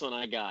right, last one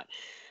I got.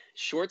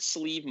 Short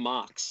sleeve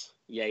mocks,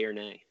 yay or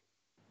nay?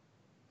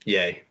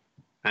 Yay.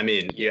 I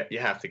mean, Yeah. you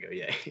have to go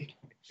yay.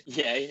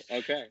 Yay.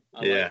 Okay.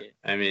 I Yeah. like it.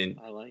 I mean,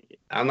 I like it.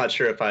 I'm not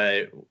sure if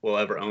I will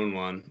ever own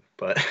one,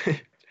 but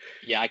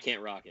Yeah, I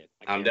can't rock it.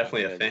 I I'm can't rock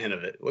definitely a it. fan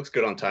of it. It looks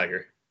good on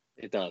Tiger.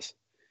 It does.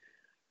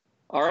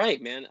 All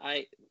right, man.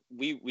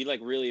 We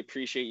like really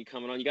appreciate you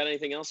coming on. You got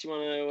anything else you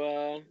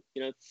want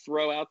to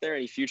throw out there?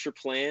 Any future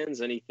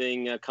plans?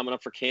 Anything coming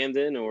up for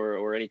Camden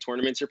or any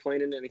tournaments you're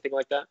playing in? Anything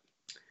like that?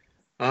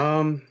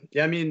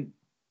 Yeah, I mean,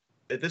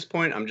 at this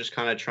point, I'm just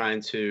kind of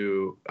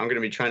I'm going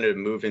to be trying to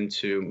move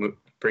into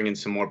bringing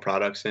some more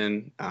products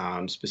in,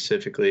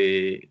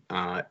 specifically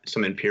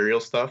some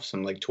Imperial stuff,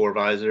 some like tour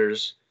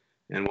visors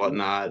and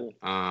whatnot.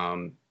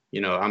 Cool.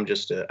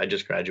 I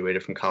just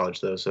graduated from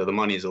college though, so the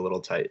money's a little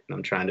tight, and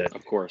I'm trying to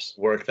Of course.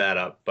 work that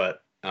up.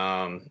 But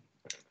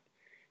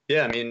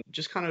yeah, I mean,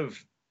 just kind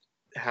of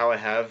how I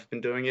have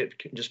been doing it,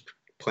 just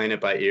playing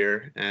it by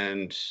ear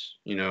and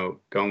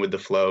going with the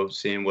flow,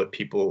 seeing what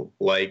people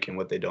like and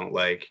what they don't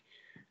like.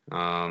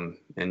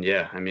 And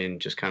yeah, I mean,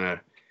 just kind of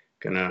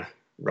gonna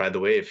ride the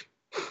wave.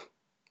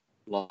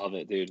 Love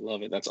it, dude.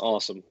 Love it. That's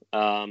awesome.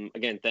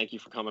 Again, thank you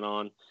for coming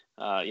on.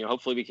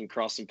 Hopefully we can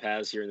cross some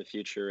paths here in the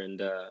future and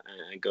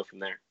go from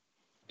there.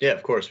 Yeah,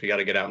 of course, we got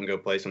to get out and go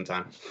play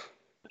sometime.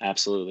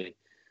 Absolutely.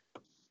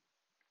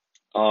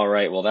 All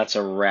right. Well, that's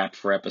a wrap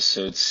for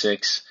episode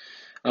 6.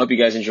 I hope you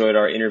guys enjoyed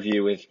our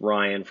interview with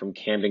Ryan from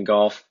Camden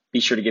Golf. Be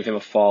sure to give him a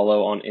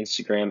follow on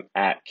Instagram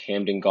at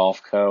Camden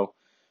Golf Co.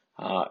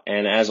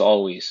 And as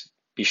always,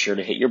 be sure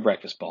to hit your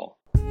breakfast ball